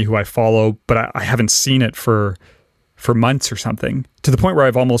shown to me who I follow, but I haven't seen it for months or something, to the point where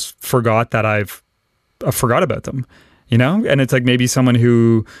I've almost forgot that I've forgot about them, and it's like maybe someone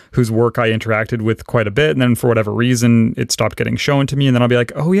whose work I interacted with quite a bit, and then for whatever reason it stopped getting shown to me, and then I'll be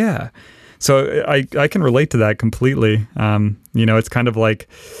like, oh yeah. So I can relate to that completely. It's kind of like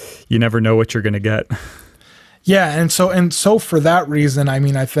you never know what you're going to get. Yeah, and so for that reason, I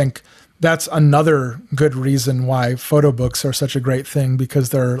mean, I think that's another good reason why photo books are such a great thing,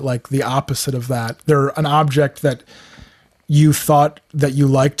 because they're like the opposite of that. They're an object that you thought that you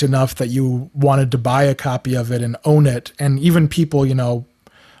liked enough that you wanted to buy a copy of it and own it. And even people,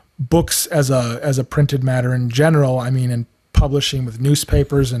 books as a printed matter in general, I mean, and publishing with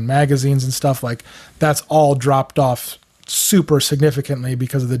newspapers and magazines and stuff, like that's all dropped off super significantly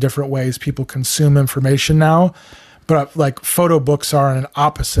because of the different ways people consume information now. But like photo books are on an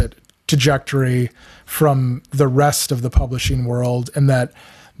opposite trajectory from the rest of the publishing world, and that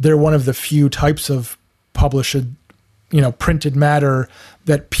they're one of the few types of published, printed matter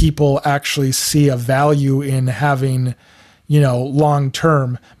that people actually see a value in having, long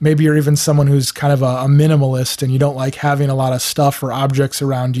term. Maybe you're even someone who's kind of a minimalist and you don't like having a lot of stuff or objects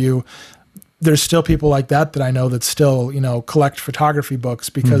around you. There's still people like that I know that still, collect photography books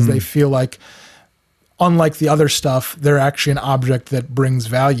because they feel like, unlike the other stuff, they're actually an object that brings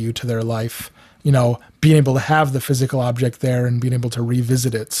value to their life, being able to have the physical object there and being able to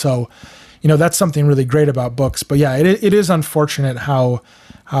revisit it. So, that's something really great about books. But yeah, it is unfortunate how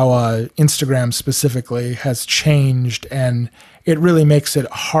Instagram specifically has changed, and it really makes it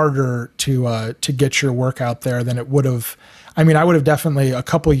harder to get your work out there than it would have. I mean, I would have definitely a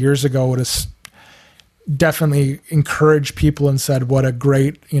couple of years ago would have definitely encouraged people and said what a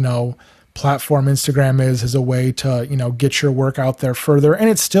great, platform Instagram is as a way to, get your work out there further. And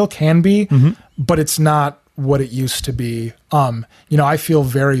it still can be, but it's not what it used to be. I feel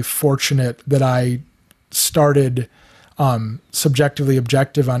very fortunate that I started subjectively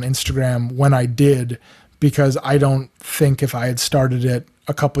objective on Instagram when I did, because I don't think if I had started it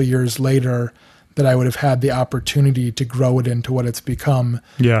a couple of years later that I would have had the opportunity to grow it into what it's become.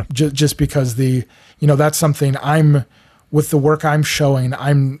 Yeah. Just because that's something with the work I'm showing,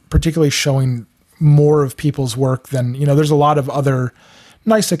 I'm particularly showing more of people's work than, there's a lot of other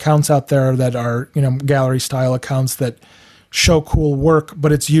nice accounts out there that are, gallery style accounts that show cool work,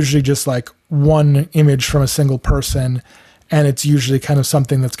 but it's usually just like one image from a single person. And it's usually kind of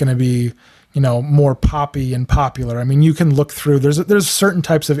something that's going to be, more poppy and popular. I mean, you can look through, there's certain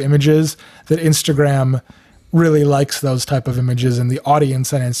types of images that Instagram really likes, those type of images, and the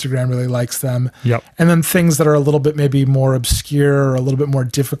audience on Instagram really likes them. Yep. And then things that are a little bit maybe more obscure or a little bit more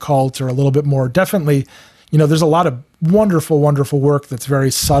difficult or a little bit more definitely, there's a lot of wonderful, wonderful work that's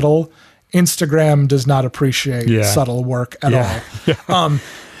very subtle. Instagram does not appreciate subtle work at all.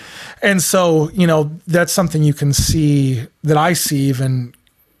 And so, that's something you can see, that I see even,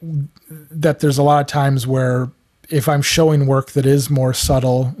 that there's a lot of times where if I'm showing work that is more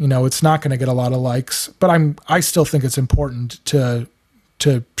subtle, it's not going to get a lot of likes, but I still think it's important to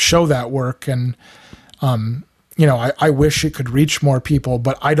show that work. And, I wish it could reach more people,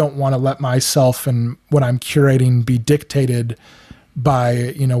 but I don't want to let myself and what I'm curating be dictated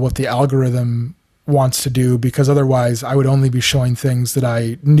by, what the algorithm wants to do, because otherwise I would only be showing things that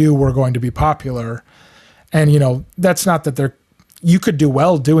I knew were going to be popular. And, that's not that you could do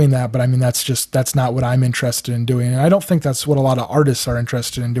well doing that, but I mean, that's not what I'm interested in doing. And I don't think that's what a lot of artists are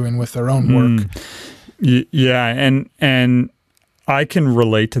interested in doing with their own work. Yeah. And I can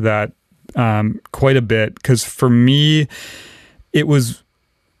relate to that quite a bit, because for me, it was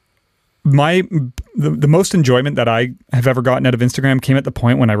the most enjoyment that I have ever gotten out of Instagram came at the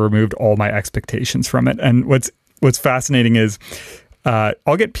point when I removed all my expectations from it. And what's fascinating is,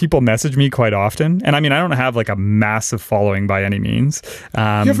 I'll get people message me quite often, and I mean, I don't have like a massive following by any means.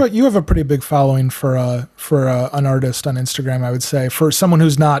 You have a pretty big following for an artist on Instagram, I would say, for someone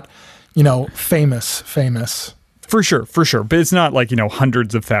who's not, famous. For sure. But it's not like,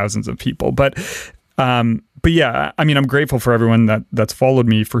 hundreds of thousands of people. But yeah, I mean, I'm grateful for everyone that's followed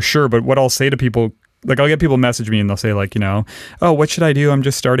me for sure. But what I'll say to people, like, I'll get people message me and they'll say like, oh, what should I do? I'm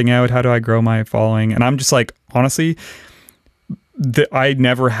just starting out. How do I grow my following? And I'm just like, honestly, I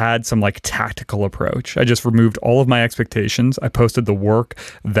never had some like tactical approach. I just removed all of my expectations. I posted the work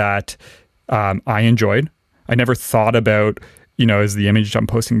that I enjoyed. I never thought about, is the image I'm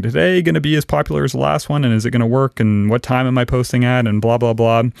posting today going to be as popular as the last one? And is it going to work? And what time am I posting at? And blah, blah,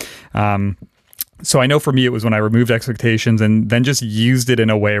 blah. So I know for me, it was when I removed expectations and then just used it in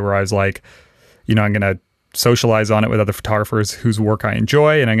a way where I was like, I'm going to socialize on it with other photographers whose work I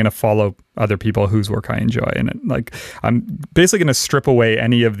enjoy, and I'm going to follow other people whose work I enjoy. And I'm basically going to strip away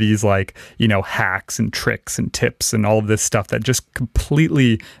any of these hacks and tricks and tips and all of this stuff that just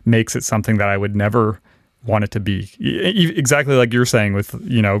completely makes it something that I would never want it to be. Exactly like you're saying with,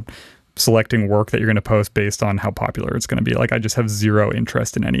 selecting work that you're going to post based on how popular it's going to be. Like, I just have zero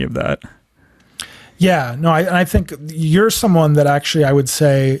interest in any of that. Yeah, no, I think you're someone that actually, I would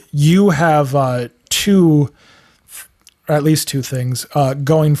say you have at least two things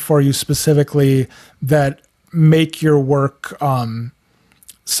going for you specifically that make your work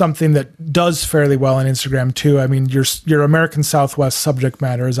something that does fairly well on Instagram too. I mean, your American Southwest subject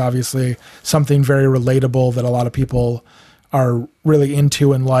matter is obviously something very relatable that a lot of people are really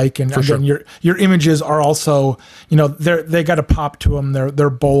into and like, and then your images are also, you know, they got a pop to them. They're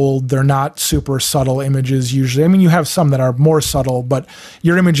bold. They're not super subtle images usually. I mean, you have some that are more subtle, but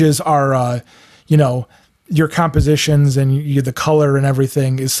your images are, you know, your compositions and the color and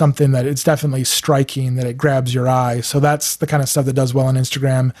everything is something that it's definitely striking, that it grabs your eye. So that's the kind of stuff that does well on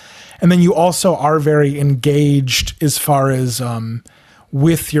Instagram. And then you also are very engaged as far as,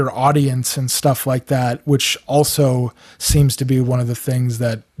 with your audience and stuff like that, which also seems to be one of the things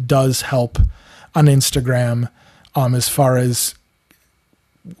that does help on Instagram, as far as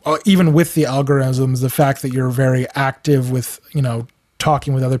even with the algorithms, the fact that you're very active with, you know,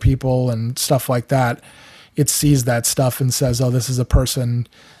 talking with other people and stuff like that, it sees that stuff and says, oh, this is a person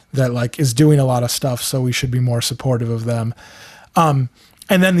that like is doing a lot of stuff, so we should be more supportive of them.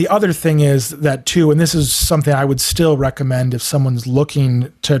 And then the other thing is that too, and this is something I would still recommend if someone's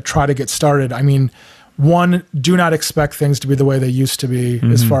looking to try to get started. I mean, one, do not expect things to be the way they used to be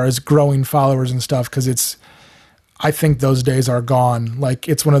as far as growing followers and stuff, because I think those days are gone. Like,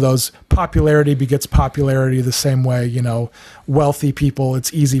 it's one of those popularity begets popularity the same way, you know, wealthy people,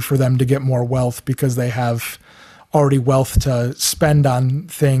 it's easy for them to get more wealth because they have already wealth to spend on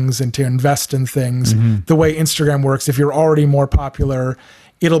things and to invest in things. The way Instagram works, if you're already more popular,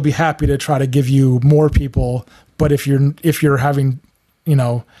 it'll be happy to try to give you more people. But if you're having, you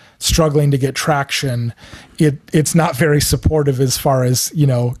know, struggling to get traction, it's not very supportive as far as, you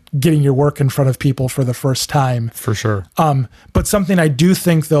know, getting your work in front of people for the first time. For sure. But something I do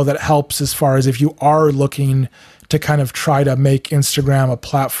think though that helps as far as if you are looking to kind of try to make Instagram a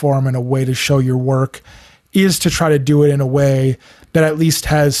platform and a way to show your work, is to try to do it in a way that at least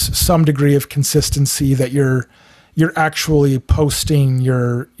has some degree of consistency, that you're actually posting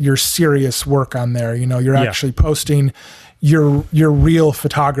your serious work on there. You know, you're actually posting your real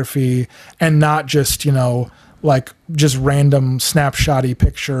photography and not just, you know, like just random snapshotty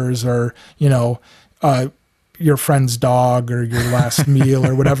pictures or, you know, your friend's dog or your last meal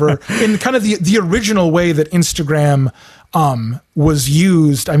or whatever, in kind of the original way that Instagram was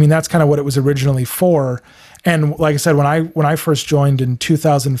used. I mean, that's kind of what it was originally for. And like I said, when I first joined in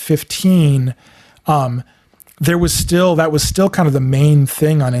 2015, that was still kind of the main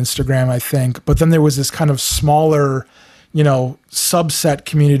thing on Instagram, I think. But then there was this kind of smaller, you know, subset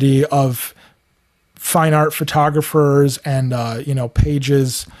community of fine art photographers and, you know,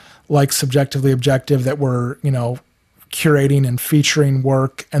 pages like Subjectively Objective that were, you know, curating and featuring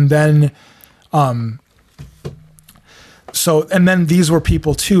work. And then, and then these were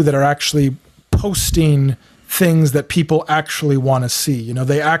people too that are actually posting things that people actually want to see. You know,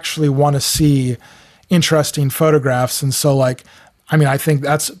 they actually want to see interesting photographs. And so, like, I mean, I think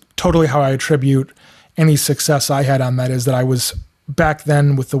that's totally how I attribute any success I had on that, is that I was, back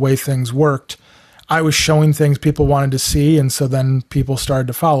then with the way things worked, I was showing things people wanted to see. And so then people started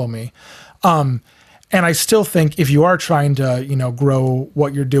to follow me. And I still think if you are trying to, you know, grow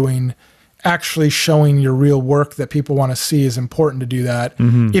what you're doing, actually showing your real work that people want to see is important to do that.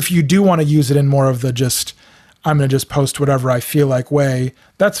 If you do want to use it in more of the just, I'm going to just post whatever I feel like way,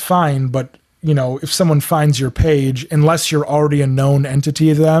 that's fine. But, you know, if someone finds your page, unless you're already a known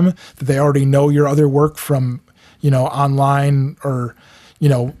entity to them, that they already know your other work from, you know, online or, you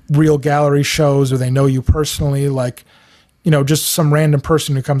know, real gallery shows, or they know you personally, like, you know, just some random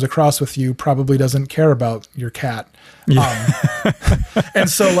person who comes across with you probably doesn't care about your cat. And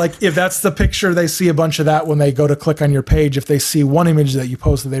so, like, if that's the picture, they see a bunch of that when they go to click on your page. If they see one image that you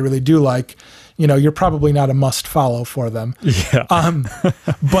post that they really do like, you know, you're probably not a must follow for them.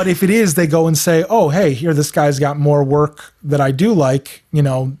 But if it is, they go and say, oh, hey, here, this guy's got more work that I do like, you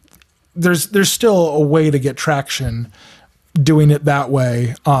know, there's still a way to get traction doing it that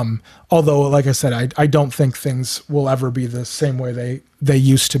way. Although, like I said, I don't think things will ever be the same way they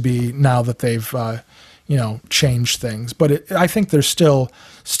used to be now that they've, you know, changed things. But I think there's still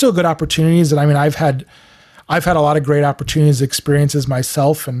good opportunities. And I mean, I've had a lot of great opportunities, experiences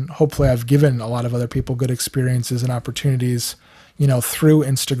myself, and hopefully I've given a lot of other people good experiences and opportunities, you know, through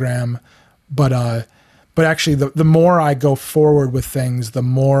Instagram. But actually the more I go forward with things, the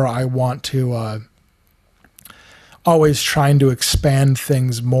more I want to, always trying to expand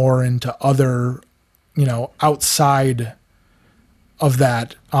things more into other, you know, outside of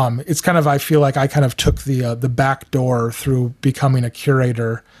that. It's kind of, I feel like I kind of took the back door through becoming a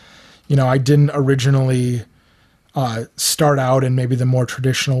curator. You know, I didn't originally start out in maybe the more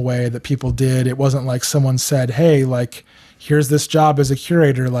traditional way that people did. It wasn't like someone said, hey, like, here's this job as a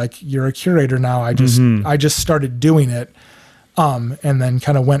curator, like, you're a curator now. I just started doing it. And then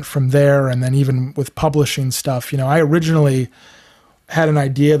kind of went from there. And then even with publishing stuff, you know, I originally had an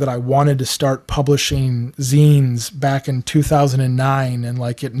idea that I wanted to start publishing zines back in 2009, and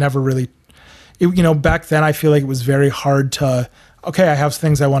like it never really, back then I feel like it was very hard to, okay, I have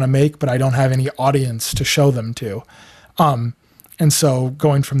things I want to make, but I don't have any audience to show them to. And so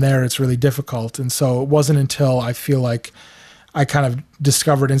going from there, it's really difficult. And so it wasn't until I feel like I kind of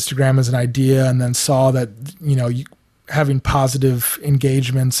discovered Instagram as an idea, and then saw that, having positive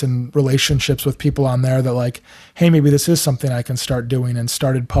engagements and relationships with people on there, that like, hey, maybe this is something I can start doing, and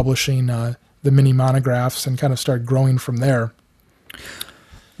started publishing the mini monographs and kind of started growing from there.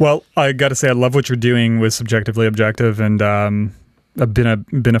 Well, I got to say, I love what you're doing with Subjectively Objective, and I've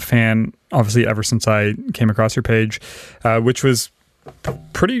been a fan, obviously, ever since I came across your page, which was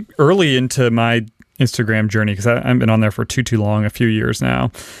pretty early into my Instagram journey, because I haven't been on there for too long, a few years now.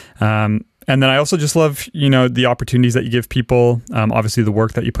 And then I also just love, the opportunities that you give people. Obviously, the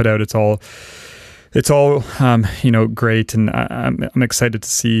work that you put out, it's all great, and I'm excited to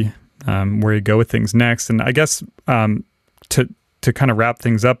see where you go with things next. And I guess to kind of wrap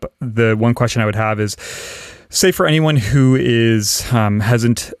things up, the one question I would have is, say for anyone who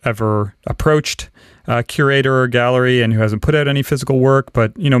hasn't ever approached a curator or gallery, and who hasn't put out any physical work,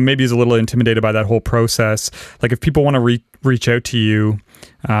 but maybe is a little intimidated by that whole process. Like, if people want to reach out to you,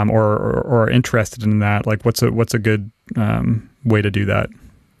 or are interested in that, like what's a good way to do that?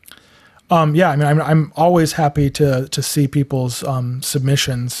 I'm always happy to see people's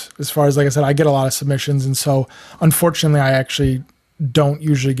submissions. As far as, like I said, I get a lot of submissions, and so unfortunately, I actually don't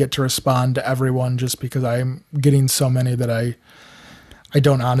usually get to respond to everyone, just because I'm getting so many that I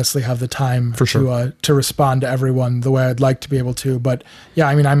don't honestly have the time to respond to everyone the way I'd like to be able to. But yeah,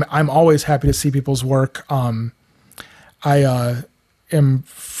 I'm always happy to see people's work. I am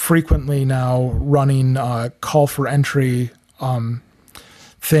frequently now running call for entry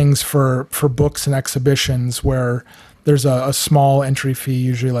things for books and exhibitions, where there's a small entry fee,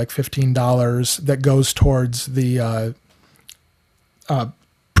 usually like $15, that goes towards the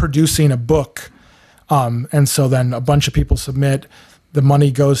producing a book. And so then a bunch of people submit. The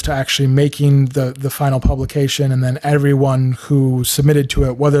money goes to actually making the final publication, and then everyone who submitted to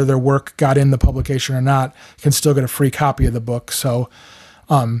it, whether their work got in the publication or not, can still get a free copy of the book. So,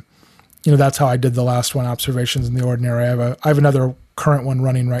 that's how I did the last one, Observations in the Ordinary. I have another current one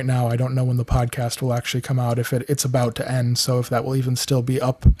running right now. I don't know when the podcast will actually come out, if it's about to end, so if that will even still be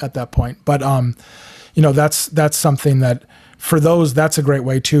up at that point. But that's something that, for those, that's a great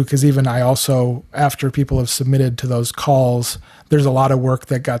way too, because even I also, after people have submitted to those calls, there's a lot of work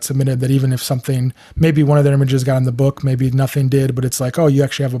that got submitted that, even if something, maybe one of their images got in the book, maybe nothing did, but it's like, oh, you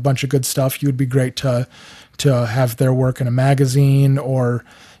actually have a bunch of good stuff. You would be great to have their work in a magazine, or,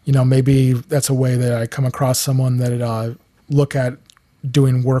 maybe that's a way that I come across someone that I look at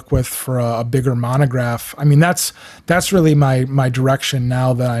doing work with for a bigger monograph. That's really my direction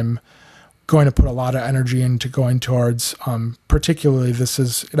now, that I'm going to put a lot of energy into going towards, particularly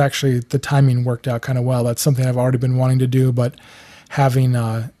the timing worked out kind of well. That's something I've already been wanting to do, but having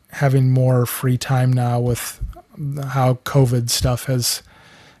more free time now with how COVID stuff has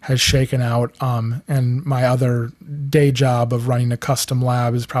shaken out, and my other day job of running a custom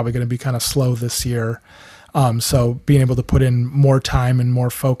lab is probably going to be kind of slow this year. So being able to put in more time and more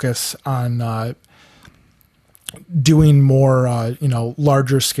focus on doing more,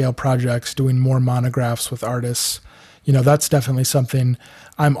 larger scale projects, doing more monographs with artists, that's definitely something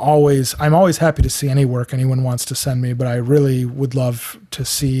I'm always happy to see any work anyone wants to send me, but I really would love to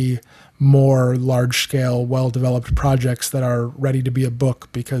see more large scale, well-developed projects that are ready to be a book,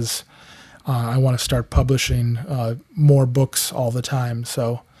 because I want to start publishing more books all the time.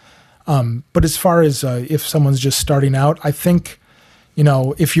 So, but as far as if someone's just starting out, I think,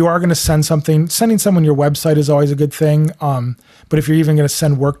 if you are going to send something, sending someone your website is always a good thing. But if you're even going to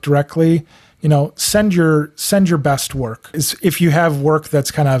send work directly, send your best work. If you have work that's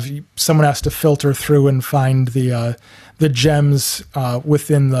kind of, someone has to filter through and find the gems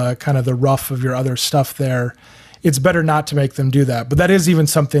within the kind of the rough of your other stuff there, it's better not to make them do that. But that is even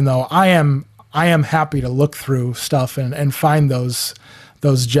something, though. I am happy to look through stuff and find those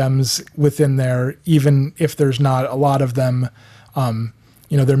gems within there, even if there's not a lot of them.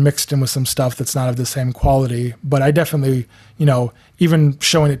 They're mixed in with some stuff that's not of the same quality, but I definitely, even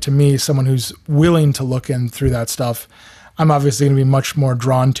showing it to me, someone who's willing to look in through that stuff, I'm obviously going to be much more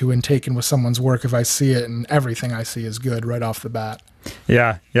drawn to and taken with someone's work if I see it and everything I see is good right off the bat.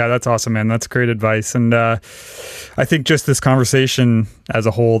 Yeah, that's awesome, man. That's great advice. And I think just this conversation as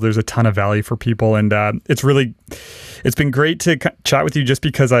a whole, there's a ton of value for people. And it's been great to chat with you, just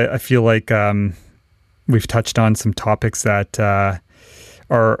because I feel like we've touched on some topics that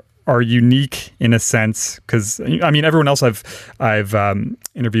are are unique in a sense, because I mean everyone else I've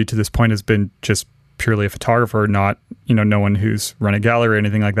interviewed to this point has been just purely a photographer, not no one who's run a gallery or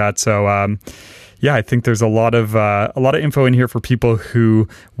anything like that. So yeah, I think there's a lot of info in here for people who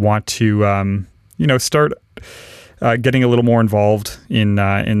want to start getting a little more involved in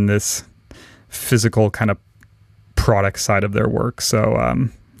this physical kind of product side of their work. So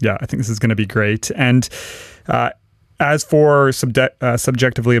yeah, I think this is going to be great. And as for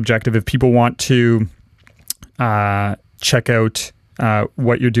subjectively objective, if people want to check out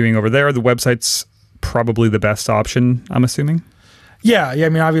what you're doing over there, the website's probably the best option, I'm assuming. Yeah. I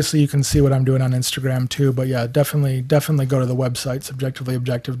mean, obviously you can see what I'm doing on Instagram too, but yeah, definitely go to the website,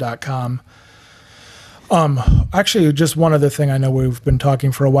 subjectivelyobjective.com. Actually, just one other thing, I know we've been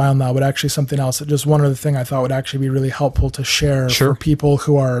talking for a while now, but actually something else, just one other thing I thought would actually be really helpful to share for people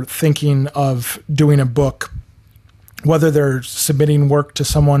who are thinking of doing a book, whether they're submitting work to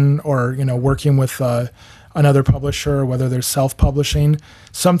someone or, working with another publisher, whether they're self-publishing,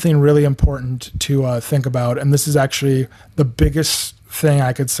 something really important to think about. And this is actually the biggest thing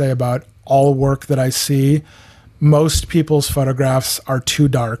I could say about all work that I see. Most people's photographs are too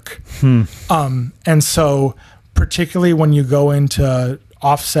dark. And so particularly when you go into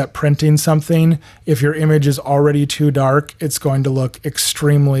offset printing something, if your image is already too dark, it's going to look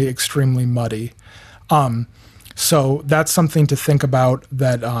extremely, extremely muddy. So that's something to think about,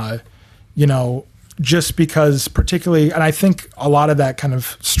 that, just because particularly, and I think a lot of that kind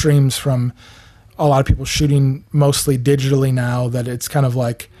of streams from a lot of people shooting mostly digitally now, that it's kind of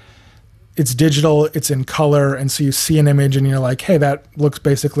like, it's digital, it's in color, and so you see an image and you're like, hey, that looks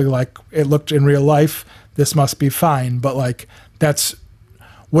basically like it looked in real life, this must be fine. But like, that's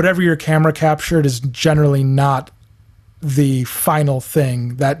whatever your camera captured is generally not the final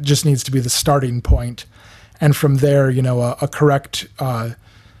thing. That just needs to be the starting point. And from there, a correct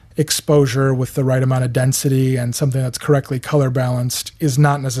exposure with the right amount of density and something that's correctly color balanced is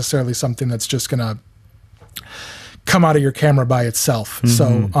not necessarily something that's just going to come out of your camera by itself.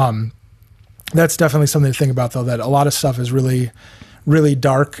 So that's definitely something to think about, though, that a lot of stuff is really, really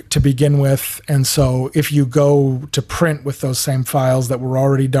dark to begin with. And so if you go to print with those same files that were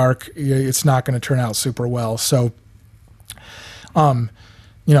already dark, it's not going to turn out super well. So,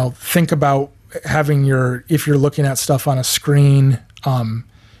 think about having if you're looking at stuff on a screen,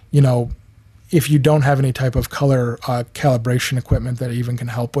 if you don't have any type of color calibration equipment that even can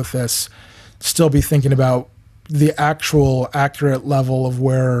help with this, still be thinking about the actual accurate level of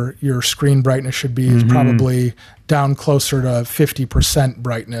where your screen brightness should be is probably down closer to 50%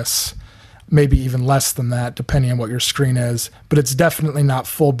 brightness, maybe even less than that, depending on what your screen is. But it's definitely not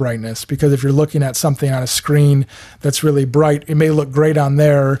full brightness, because if you're looking at something on a screen that's really bright, it may look great on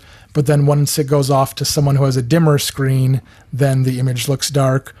there, but then once it goes off to someone who has a dimmer screen, then the image looks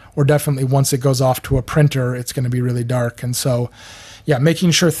dark. Or definitely once it goes off to a printer, it's going to be really dark. And so, yeah,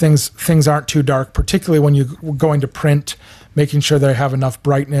 making sure things aren't too dark, particularly when you're going to print, making sure they have enough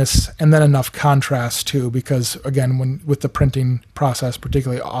brightness and then enough contrast too, because again, with the printing process,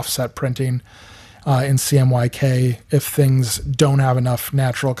 particularly offset printing in CMYK, if things don't have enough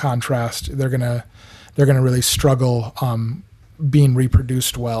natural contrast, they're gonna really struggle being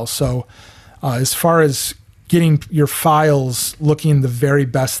reproduced well. So as far as getting your files looking the very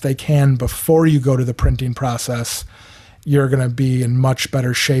best they can before you go to the printing process, you're going to be in much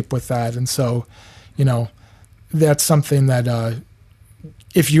better shape with that. And so, that's something that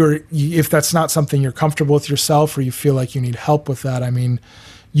if that's not something you're comfortable with yourself, or you feel like you need help with that, I mean,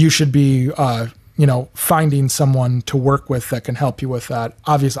 you should be, finding someone to work with that can help you with that.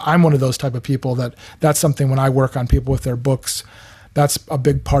 Obviously, I'm one of those type of people that's something when I work on people with their books, that's a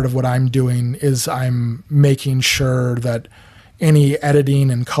big part of what I'm doing, is I'm making sure that any editing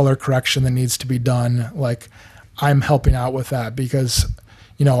and color correction that needs to be done, like, I'm helping out with that, because,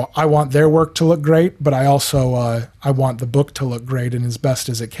 I want their work to look great, but I also, I want the book to look great and as best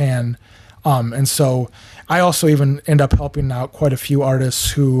as it can. And so I also even end up helping out quite a few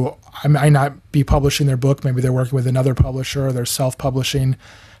artists who I might not be publishing their book. Maybe they're working with another publisher, or they're self-publishing,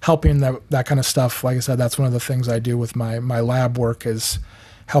 helping that kind of stuff. Like I said, that's one of the things I do with my lab work, is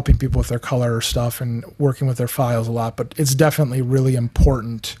helping people with their color stuff and working with their files a lot. But it's definitely really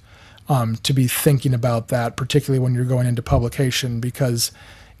important to be thinking about that, particularly when you're going into publication, because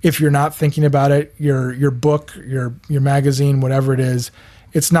if you're not thinking about it, your book, your magazine, whatever it is,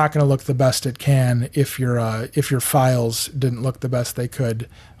 it's not going to look the best it can if your files didn't look the best they could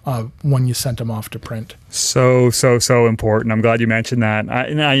when you sent them off to print. So important. I'm glad you mentioned that.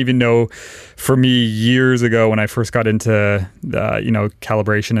 I even know, for me, years ago when I first got into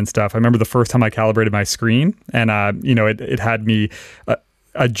calibration and stuff, I remember the first time I calibrated my screen, and it had me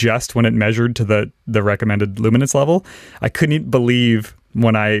adjust when it measured to the recommended luminance level. I couldn't believe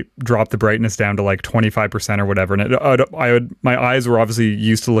when I dropped the brightness down to like 25% or whatever. And my eyes were obviously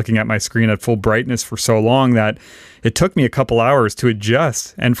used to looking at my screen at full brightness for so long that it took me a couple hours to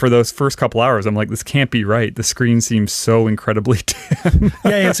adjust. And for those first couple hours, I'm like, this can't be right. The screen seems so incredibly dim.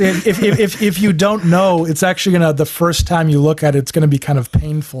 Yeah, if you don't know, it's actually going to, the first time you look at it, it's going to be kind of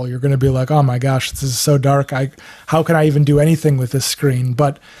painful. You're going to be like, oh my gosh, this is so dark. How can I even do anything with this screen?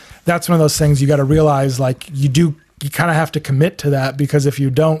 But that's one of those things you got to realize, like you kind of have to commit to that, because if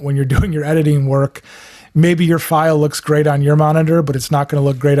you don't, when you're doing your editing work, maybe your file looks great on your monitor, but it's not going to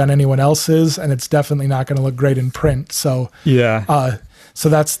look great on anyone else's, and it's definitely not going to look great in print. So yeah, so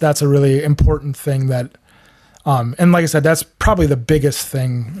that's a really important thing that, and like I said, that's probably the biggest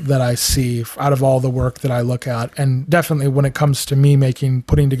thing that I see out of all the work that I look at. And definitely when it comes to me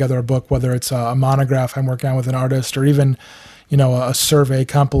putting together a book, whether it's a monograph I'm working on with an artist, or even a survey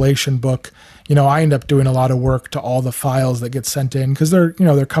compilation book, I end up doing a lot of work to all the files that get sent in, because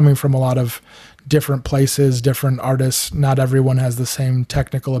they're coming from a lot of different places, different artists. Not everyone has the same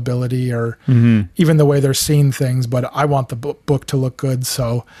technical ability or even the way they're seeing things, but I want the book to look good.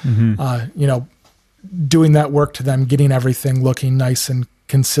 So, doing that work to them, getting everything looking nice and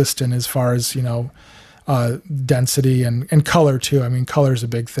consistent as far as, density and color too. I mean, color is a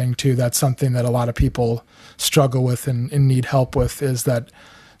big thing too. That's something that a lot of people struggle with and need help with, is that,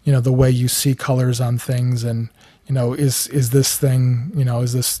 the way you see colors on things, and, is this thing,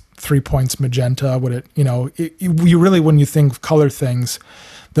 is this 3 points magenta? Would it, you really, when you think of color things,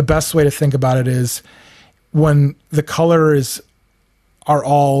 the best way to think about it is when the colors are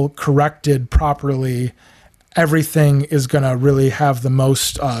all corrected properly, everything is going to really have the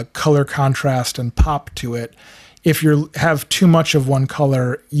most color contrast and pop to it. If you have too much of one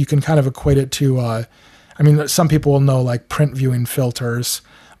color, you can kind of equate it to, some people will know like print viewing filters.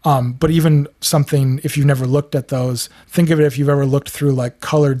 But even something, if you've never looked at those, think of it if you've ever looked through like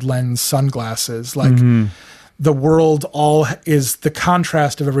colored lens sunglasses, like the world the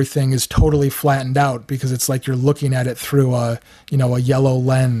contrast of everything is totally flattened out, because it's like you're looking at it through a yellow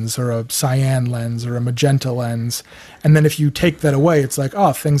lens or a cyan lens or a magenta lens. And then if you take that away, it's like,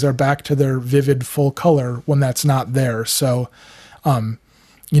 oh, things are back to their vivid full color when that's not there. So,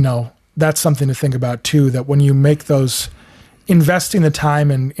 that's something to think about too, that when you make those, investing the time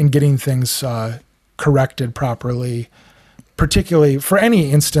in getting things corrected properly, particularly for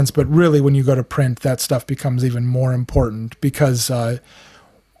any instance, but really when you go to print, that stuff becomes even more important, because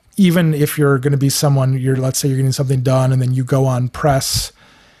even if you're going to be someone, let's say you're getting something done and then you go on press,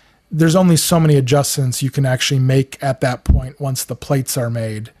 there's only so many adjustments you can actually make at that point. Once the plates are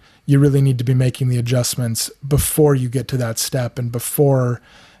made, you really need to be making the adjustments before you get to that step and before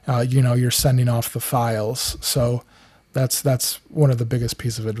you're sending off the files. So that's one of the biggest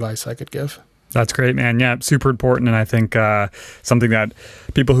pieces of advice I could give. That's great, man. Yeah, super important. And I think something that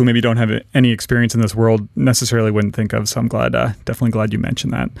people who maybe don't have any experience in this world necessarily wouldn't think of. So I'm definitely glad you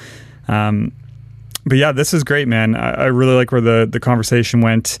mentioned that. But yeah, this is great, man. I really like where the conversation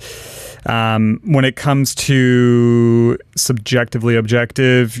went. When it comes to subjectively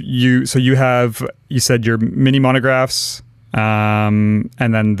objective, you said your mini monographs, and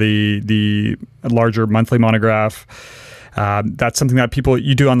then the larger monthly monograph. That's something that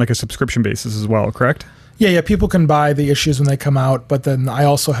you do on like a subscription basis as well, correct? Yeah. People can buy the issues when they come out, but then I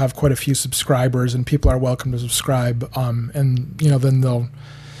also have quite a few subscribers, and people are welcome to subscribe. And then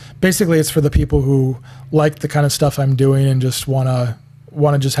basically it's for the people who like the kind of stuff I'm doing and just want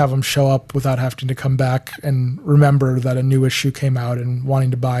to just have them show up without having to come back and remember that a new issue came out and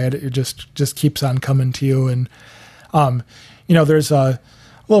wanting to buy it. It just keeps on coming to you. And there's a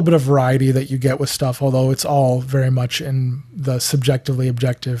little bit of variety that you get with stuff, although it's all very much in the subjectively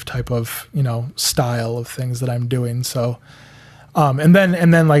objective type of, style of things that I'm doing. So, and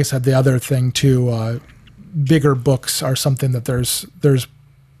then, like I said, the other thing too, bigger books are something that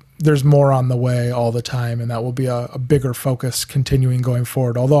there's more on the way all the time, and that will be a bigger focus continuing going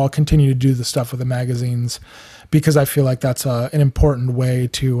forward. Although I'll continue to do the stuff with the magazines, because I feel like that's an important way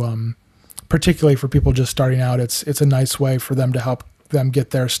to, particularly for people just starting out, it's a nice way for them to help them get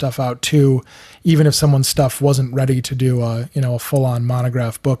their stuff out too, even if someone's stuff wasn't ready to do a full-on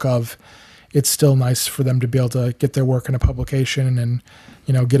monograph book of. It's still nice for them to be able to get their work in a publication and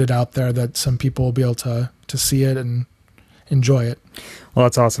get it out there, that some people will be able to see it and enjoy it. Well,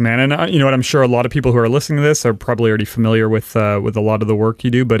 that's awesome, man. And you know what? I'm sure a lot of people who are listening to this are probably already familiar with a lot of the work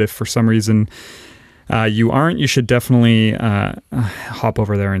you do. But if for some reason you aren't, you should definitely hop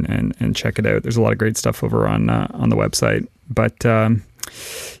over there and check it out. There's a lot of great stuff over on the website. But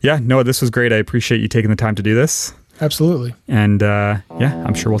Noah, this was great. I appreciate you taking the time to do this. Absolutely. And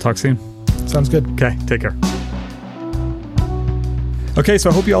I'm sure we'll talk soon. Sounds good. Okay, take care. Okay, so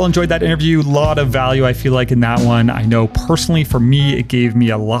I hope you all enjoyed that interview. A lot of value, I feel like, in that one. I know personally for me, it gave me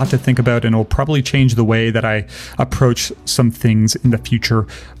a lot to think about, and it'll probably change the way that I approach some things in the future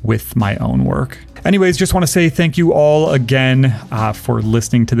with my own work. Anyways, just want to say thank you all again for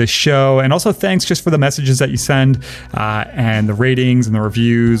listening to this show. And also thanks just for the messages that you send and the ratings and the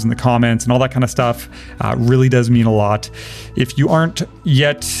reviews and the comments and all that kind of stuff. Really does mean a lot. If you aren't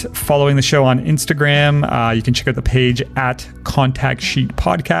yet following the show on Instagram, you can check out the page at Contact Sheet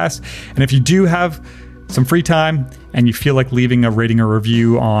Podcast. And if you do have some free time and you feel like leaving a rating or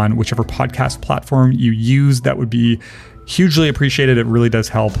review on whichever podcast platform you use, that would be hugely appreciated. It really does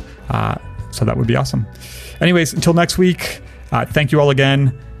help. So that would be awesome. Anyways, until next week, thank you all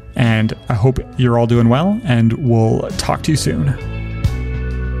again. And I hope you're all doing well, and we'll talk to you soon.